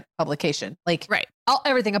out a print publication. Like right.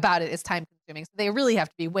 Everything about it is time consuming. So they really have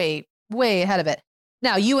to be way ahead of it.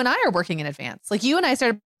 Now, you and I are working in advance. Like you and I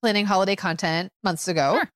started planning holiday content months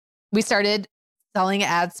ago. Sure. We started selling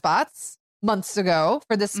ad spots months ago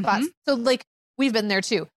for this spots. So like we've been there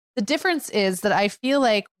too. The difference is that I feel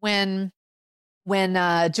like when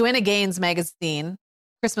Joanna Gaines magazine,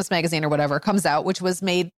 Christmas magazine or whatever, comes out, which was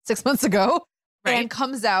made 6 months ago, right, and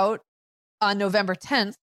comes out on November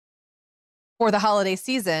 10th for the holiday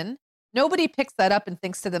season, nobody picks that up and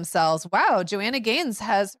thinks to themselves, wow, Joanna Gaines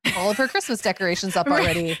has all of her Christmas decorations up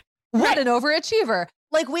already. What an overachiever.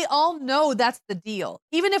 Like we all know that's the deal.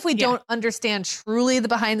 Even if we don't understand truly the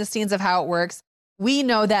behind the scenes of how it works, we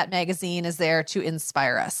know that magazine is there to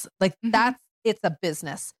inspire us. Like it's a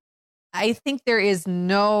business. I think there is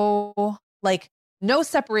no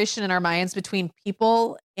separation in our minds between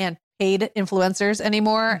people and paid influencers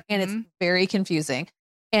anymore. And it's very confusing.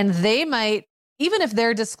 And they might, even if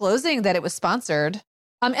they're disclosing that it was sponsored,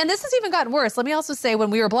 and this has even gotten worse. Let me also say, when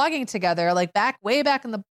we were blogging together, like way back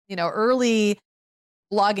in the early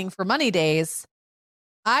blogging for money days,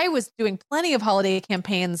 I was doing plenty of holiday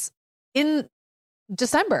campaigns in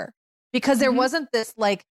December, because there wasn't this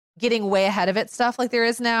like getting way ahead of it stuff like there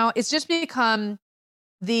is now. It's just become,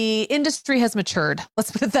 the industry has matured.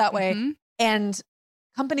 Let's put it that way. And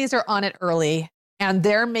companies are on it early, and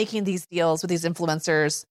they're making these deals with these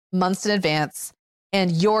influencers months in advance.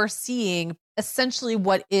 And you're seeing essentially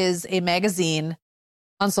what is a magazine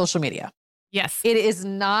on social media. Yes. It is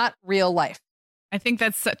not real life. I think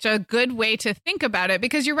that's such a good way to think about it,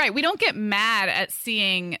 because you're right. We don't get mad at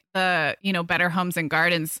seeing the, Better Homes and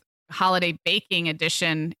Gardens holiday baking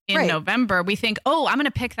edition in November. We think, oh, I'm going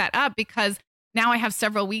to pick that up because now I have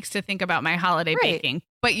several weeks to think about my holiday baking.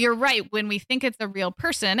 But you're right. When we think it's a real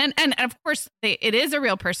person, and of course it is a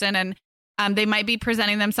real person, and they might be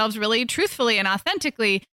presenting themselves really truthfully and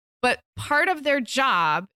authentically, but part of their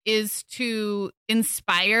job is to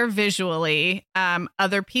inspire visually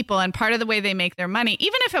other people. And part of the way they make their money,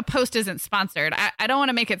 even if a post isn't sponsored, I don't want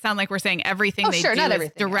to make it sound like we're saying everything do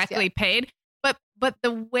is directly paid, but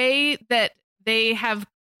the way that they have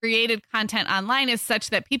created content online is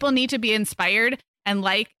such that people need to be inspired and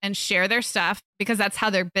like and share their stuff, because that's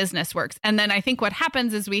how their business works. And then I think what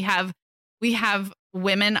happens is we have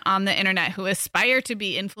women on the internet who aspire to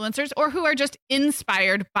be influencers, or who are just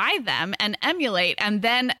inspired by them and emulate. And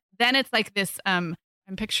then it's like this, I'm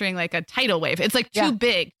picturing like a tidal wave. It's like too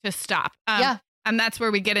big to stop. And that's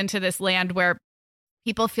where we get into this land where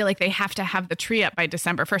people feel like they have to have the tree up by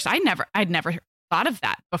December 1st. I'd never thought of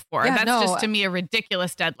that before. That's just, to me, a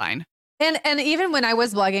ridiculous deadline. And even when I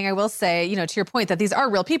was blogging, I will say, to your point that these are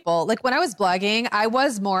real people. Like when I was blogging, I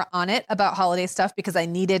was more on it about holiday stuff because I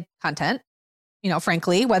needed content.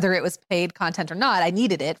 Frankly, whether it was paid content or not, I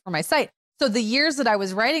needed it for my site. So the years that I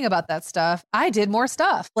was writing about that stuff, I did more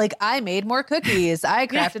stuff. Like I made more cookies, I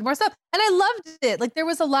crafted more stuff, and I loved it. Like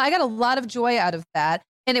I got a lot of joy out of that.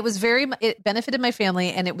 And it benefited my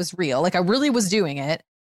family, and it was real. Like I really was doing it.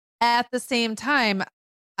 At the same time,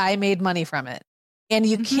 I made money from it. And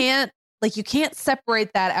you can't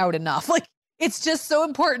separate that out enough. Like it's just so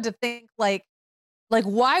important to think like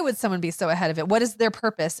why would someone be so ahead of it? What is their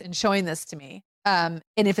purpose in showing this to me? And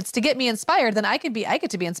if it's to get me inspired, then I get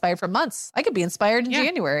to be inspired for months. I could be inspired in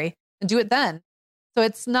January and do it then. So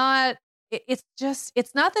it's not that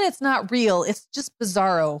it's not real. It's just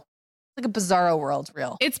bizarro. It's like a bizarro world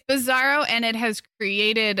real. It's bizarro, and it has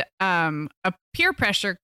created a peer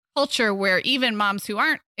pressure culture where even moms who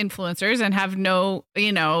aren't influencers and have no,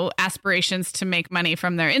 aspirations to make money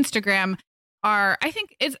from their Instagram are, I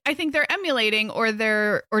think they're emulating or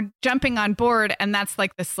jumping on board, and that's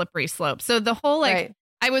like the slippery slope. So the whole I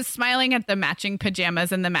was smiling at the matching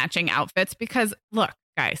pajamas and the matching outfits, because look,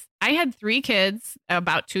 guys, I had 3 kids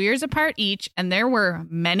about 2 years apart each, and there were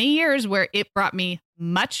many years where it brought me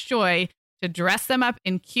much joy to dress them up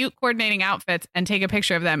in cute coordinating outfits and take a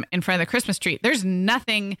picture of them in front of the Christmas tree. There's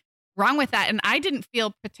nothing wrong with that. And I didn't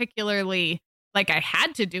feel particularly like I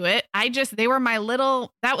had to do it. They were my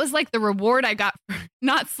that was like the reward I got for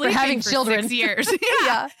not sleeping for having for children. 6 years.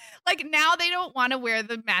 Yeah. Like now they don't want to wear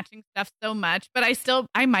the matching stuff so much, but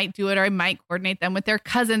I might do it, or I might coordinate them with their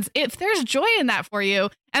cousins. If there's joy in that for you,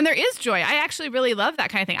 and there is joy, I actually really love that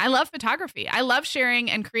kind of thing. I love photography. I love sharing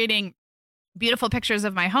and creating beautiful pictures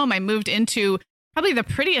of my home. I moved into probably the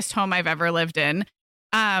prettiest home I've ever lived in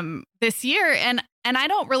this year. And I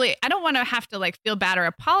don't want to have to like feel bad or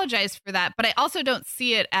apologize for that. But I also don't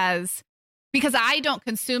see it as, because I don't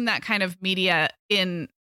consume that kind of media in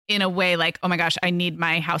a way like, oh my gosh, I need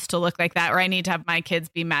my house to look like that, or I need to have my kids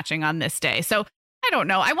be matching on this day. So I don't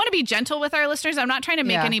know. I want to be gentle with our listeners. I'm not trying to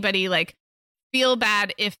make anybody like feel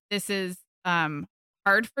bad if this is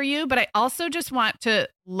hard for you, but I also just want to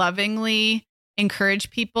lovingly encourage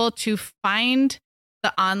people to find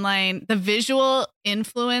the visual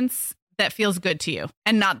influence that feels good to you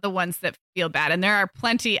and not the ones that feel bad. And there are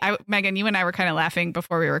plenty. Megan, you and I were kind of laughing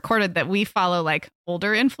before we recorded that we follow like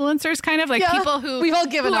older influencers, kind of like people who we've all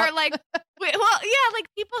given up. Are like, like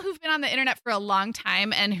people who've been on the internet for a long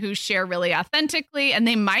time and who share really authentically, and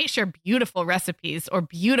they might share beautiful recipes or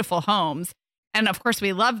beautiful homes. And of course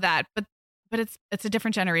we love that, but it's a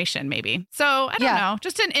different generation maybe. So I don't know,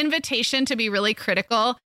 just an invitation to be really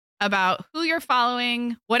critical about who you're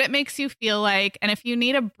following, what it makes you feel like. And if you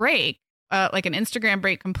need a break, like an Instagram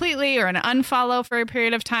break completely or an unfollow for a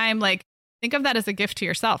period of time, like think of that as a gift to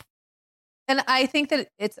yourself. And I think that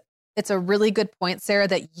it's a really good point, Sarah,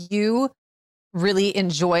 that you really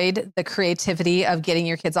enjoyed the creativity of getting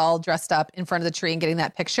your kids all dressed up in front of the tree and getting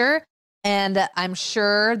that picture. And I'm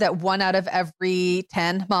sure that 1 out of every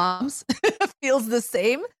 10 moms feels the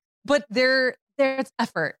same, but there's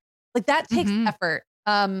effort. Like that takes effort.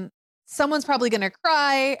 Someone's probably going to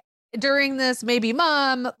cry during this, maybe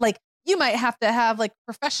mom, like you might have to have like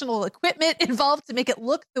professional equipment involved to make it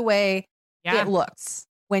look the way it looks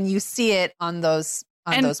when you see it on those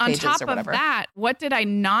pages on top or whatever. Of that, what did I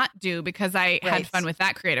not do because I had fun with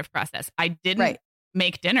that creative process? I didn't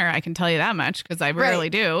make dinner. I can tell you that much because I rarely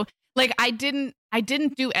do. Like I didn't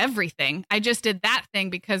do everything. I just did that thing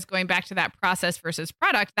because going back to that process versus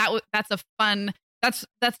product, that's fun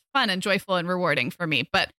and joyful and rewarding for me.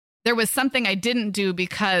 But there was something I didn't do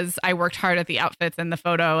because I worked hard at the outfits and the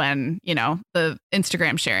photo and, the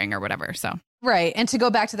Instagram sharing or whatever. So. Right. And to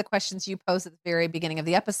go back to the questions you posed at the very beginning of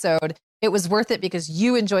the episode, it was worth it because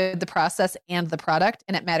you enjoyed the process and the product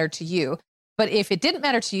and it mattered to you. But if it didn't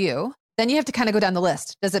matter to you, then you have to kind of go down the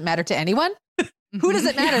list. Does it matter to anyone? Who does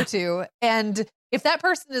it matter to? And if that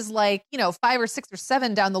person is like, 5 or 6 or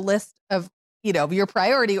 7 down the list of, your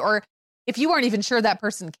priority, or if you aren't even sure that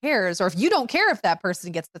person cares, or if you don't care if that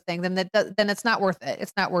person gets the thing, then it's not worth it.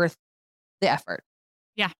 It's not worth the effort.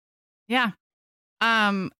 Yeah. Yeah.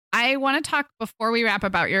 I want to talk before we wrap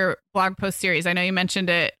about your blog post series. I know you mentioned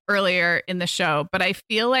it earlier in the show, but I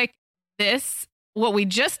feel like what we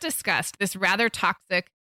just discussed, this rather toxic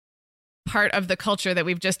part of the culture that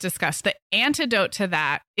we've just discussed, the antidote to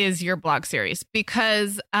that is your blog series.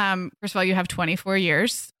 Because first of all, you have 24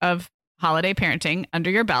 years of holiday parenting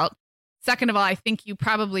under your belt. Second of all, I think you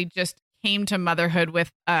probably just came to motherhood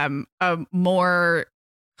with a more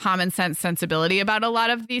common sense sensibility about a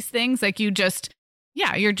lot of these things. Like you're just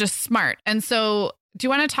smart. And so do you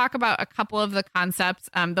want to talk about a couple of the concepts?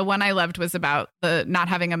 The one I loved was about the not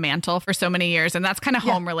having a mantle for so many years. And that's kind of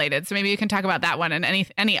home related. So maybe you can talk about that one and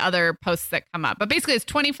any other posts that come up. But basically it's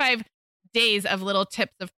 25 days of little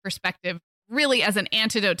tips of perspective, really as an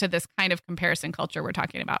antidote to this kind of comparison culture we're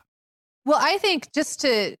talking about. Well, I think just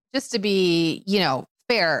to be,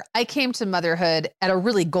 fair, I came to motherhood at a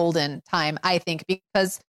really golden time, I think,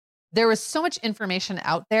 because there was so much information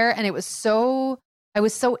out there and I was so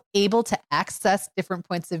able to access different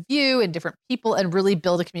points of view and different people and really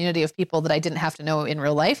build a community of people that I didn't have to know in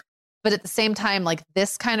real life. But at the same time, like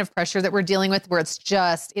this kind of pressure that we're dealing with, where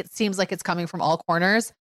it seems like it's coming from all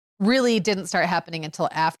corners, really didn't start happening until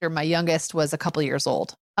after my youngest was a couple years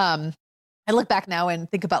old. I look back now and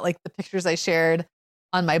think about like the pictures I shared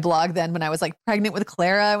on my blog then when I was like pregnant with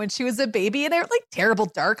Clara when she was a baby, and they were like terrible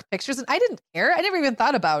dark pictures and I didn't care. I never even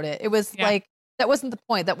thought about it. It was like, that wasn't the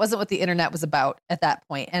point. That wasn't what the internet was about at that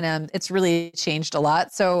point. And it's really changed a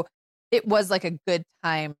lot. So it was like a good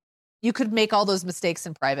time. You could make all those mistakes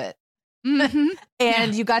in private.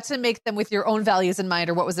 And you got to make them with your own values in mind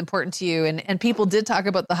or what was important to you. And people did talk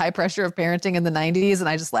about the high pressure of parenting in the 90s. And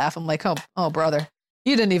I just laugh. I'm like, oh brother,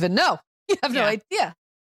 you didn't even know. You have no idea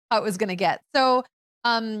how it was going to get. So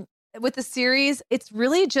with the series, it's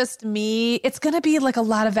really just me. It's going to be like a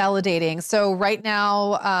lot of validating. So right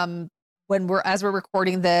now, as we're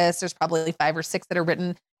recording this, there's probably 5 or 6 that are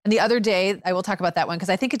written. And the other day, I will talk about that one because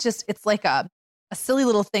I think it's like a silly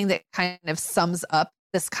little thing that kind of sums up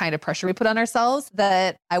this kind of pressure we put on ourselves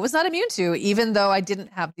that I was not immune to, even though I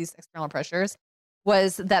didn't have these external pressures,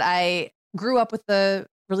 was that I grew up with a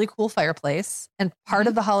really cool fireplace. And part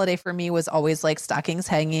of the holiday for me was always like stockings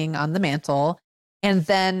hanging on the mantle. And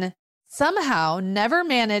then somehow never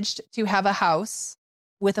managed to have a house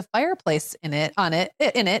with a fireplace in it.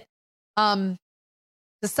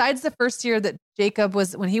 Besides the first year that Jacob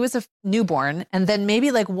was, when he was a newborn, and then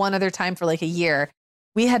maybe like one other time for like a year,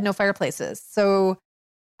 we had no fireplaces. So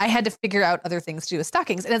I had to figure out other things to do with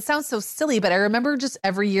stockings. And it sounds so silly, but I remember just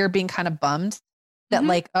every year being kind of bummed that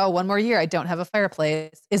like, oh, one more year, I don't have a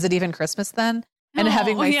fireplace. Is it even Christmas then? And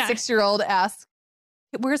having my 6-year-old ask,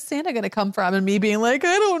 where's Santa going to come from? And me being like,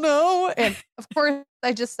 I don't know. And of course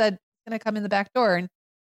I just said, he's going to come in the back door. And it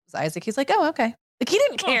was Isaac. He's like, oh, okay. Like he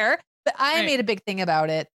didn't care, but I made a big thing about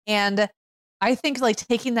it. And I think like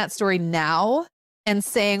taking that story now and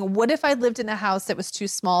saying, what if I lived in a house that was too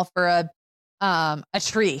small for a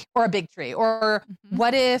tree or a big tree? Or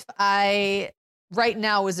what if I right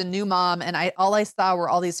now was a new mom and all I saw were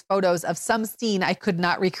all these photos of some scene I could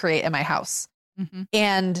not recreate in my house.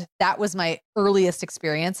 And that was my earliest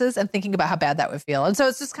experiences and thinking about how bad that would feel. And so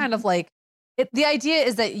it's just kind of like, the idea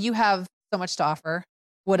is that you have so much to offer,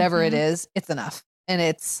 whatever it is, it's enough. And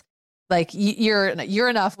it's like, you're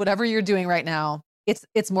enough, whatever you're doing right now,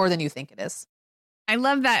 it's more than you think it is. I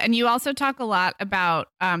love that. And you also talk a lot about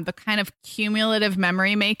the kind of cumulative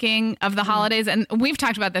memory making of the holidays. And we've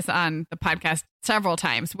talked about this on the podcast several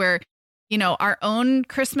times where, you know, our own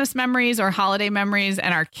Christmas memories or holiday memories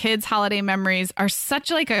and our kids' holiday memories are such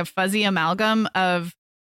like a fuzzy amalgam of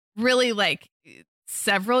really like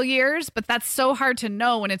several years. But that's so hard to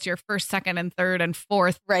know when it's your first, second, and third and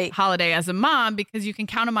fourth holiday as a mom, because you can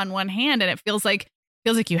count them on one hand and it feels like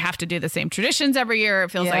you have to do the same traditions every year.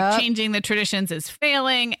 It feels like changing the traditions is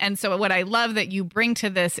failing. And so what I love that you bring to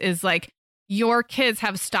this is like your kids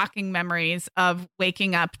have stocking memories of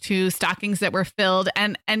waking up to stockings that were filled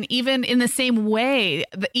and even in the same way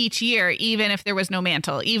each year, even if there was no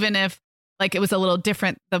mantle, even if like it was a little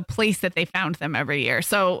different, the place that they found them every year.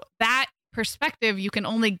 So that perspective you can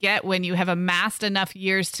only get when you have amassed enough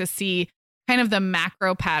years to see kind of the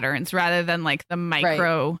macro patterns rather than like the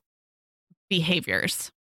micro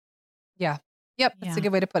behaviors. Yeah. Yep. That's a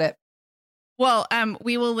good way to put it. Well,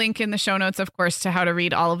 we will link in the show notes, of course, to how to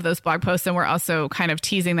read all of those blog posts. And we're also kind of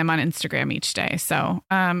teasing them on Instagram each day. So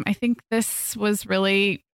I think this was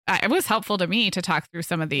really, it was helpful to me to talk through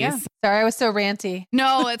some of these. Yeah. Sorry, I was so ranty.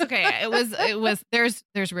 No, it's okay. It was,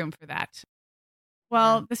 there's room for that.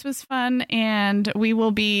 Well, this was fun. And we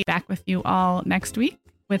will be back with you all next week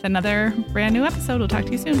with another brand new episode. We'll talk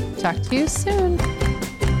to you soon. Talk to you soon.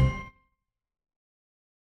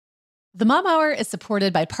 The Mom Hour is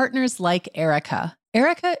supported by partners like Erica.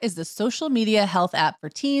 Erica is the social media health app for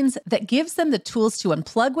teens that gives them the tools to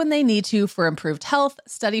unplug when they need to for improved health,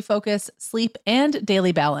 study focus, sleep, and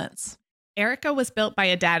daily balance. Erica was built by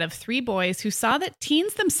a dad of 3 boys who saw that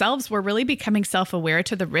teens themselves were really becoming self-aware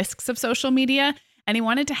to the risks of social media, and he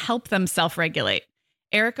wanted to help them self-regulate.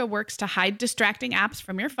 Erica works to hide distracting apps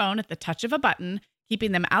from your phone at the touch of a button,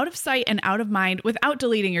 keeping them out of sight and out of mind without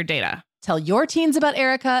deleting your data. Tell your teens about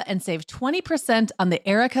Erica and save 20% on the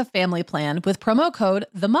Erica family plan with promo code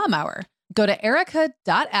TheMomHour. Go to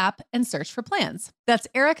erica.app and search for plans. That's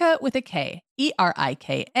Erica with a K,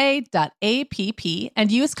 ERIKA.app,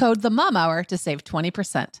 and use code TheMomHour to save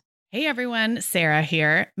 20%. Hey everyone, Sarah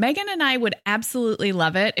here. Megan and I would absolutely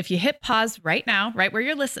love it if you hit pause right now, right where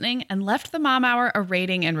you're listening, and left the Mom Hour a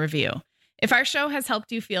rating and review. If our show has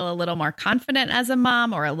helped you feel a little more confident as a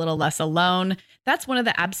mom or a little less alone, that's one of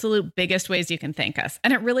the absolute biggest ways you can thank us.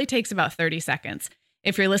 And it really takes about 30 seconds.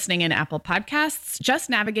 If you're listening in Apple Podcasts, just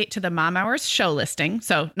navigate to the Mom Hours show listing.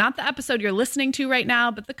 So not the episode you're listening to right now,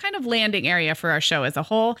 but the kind of landing area for our show as a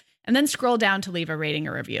whole, and then scroll down to leave a rating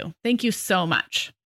or review. Thank you so much.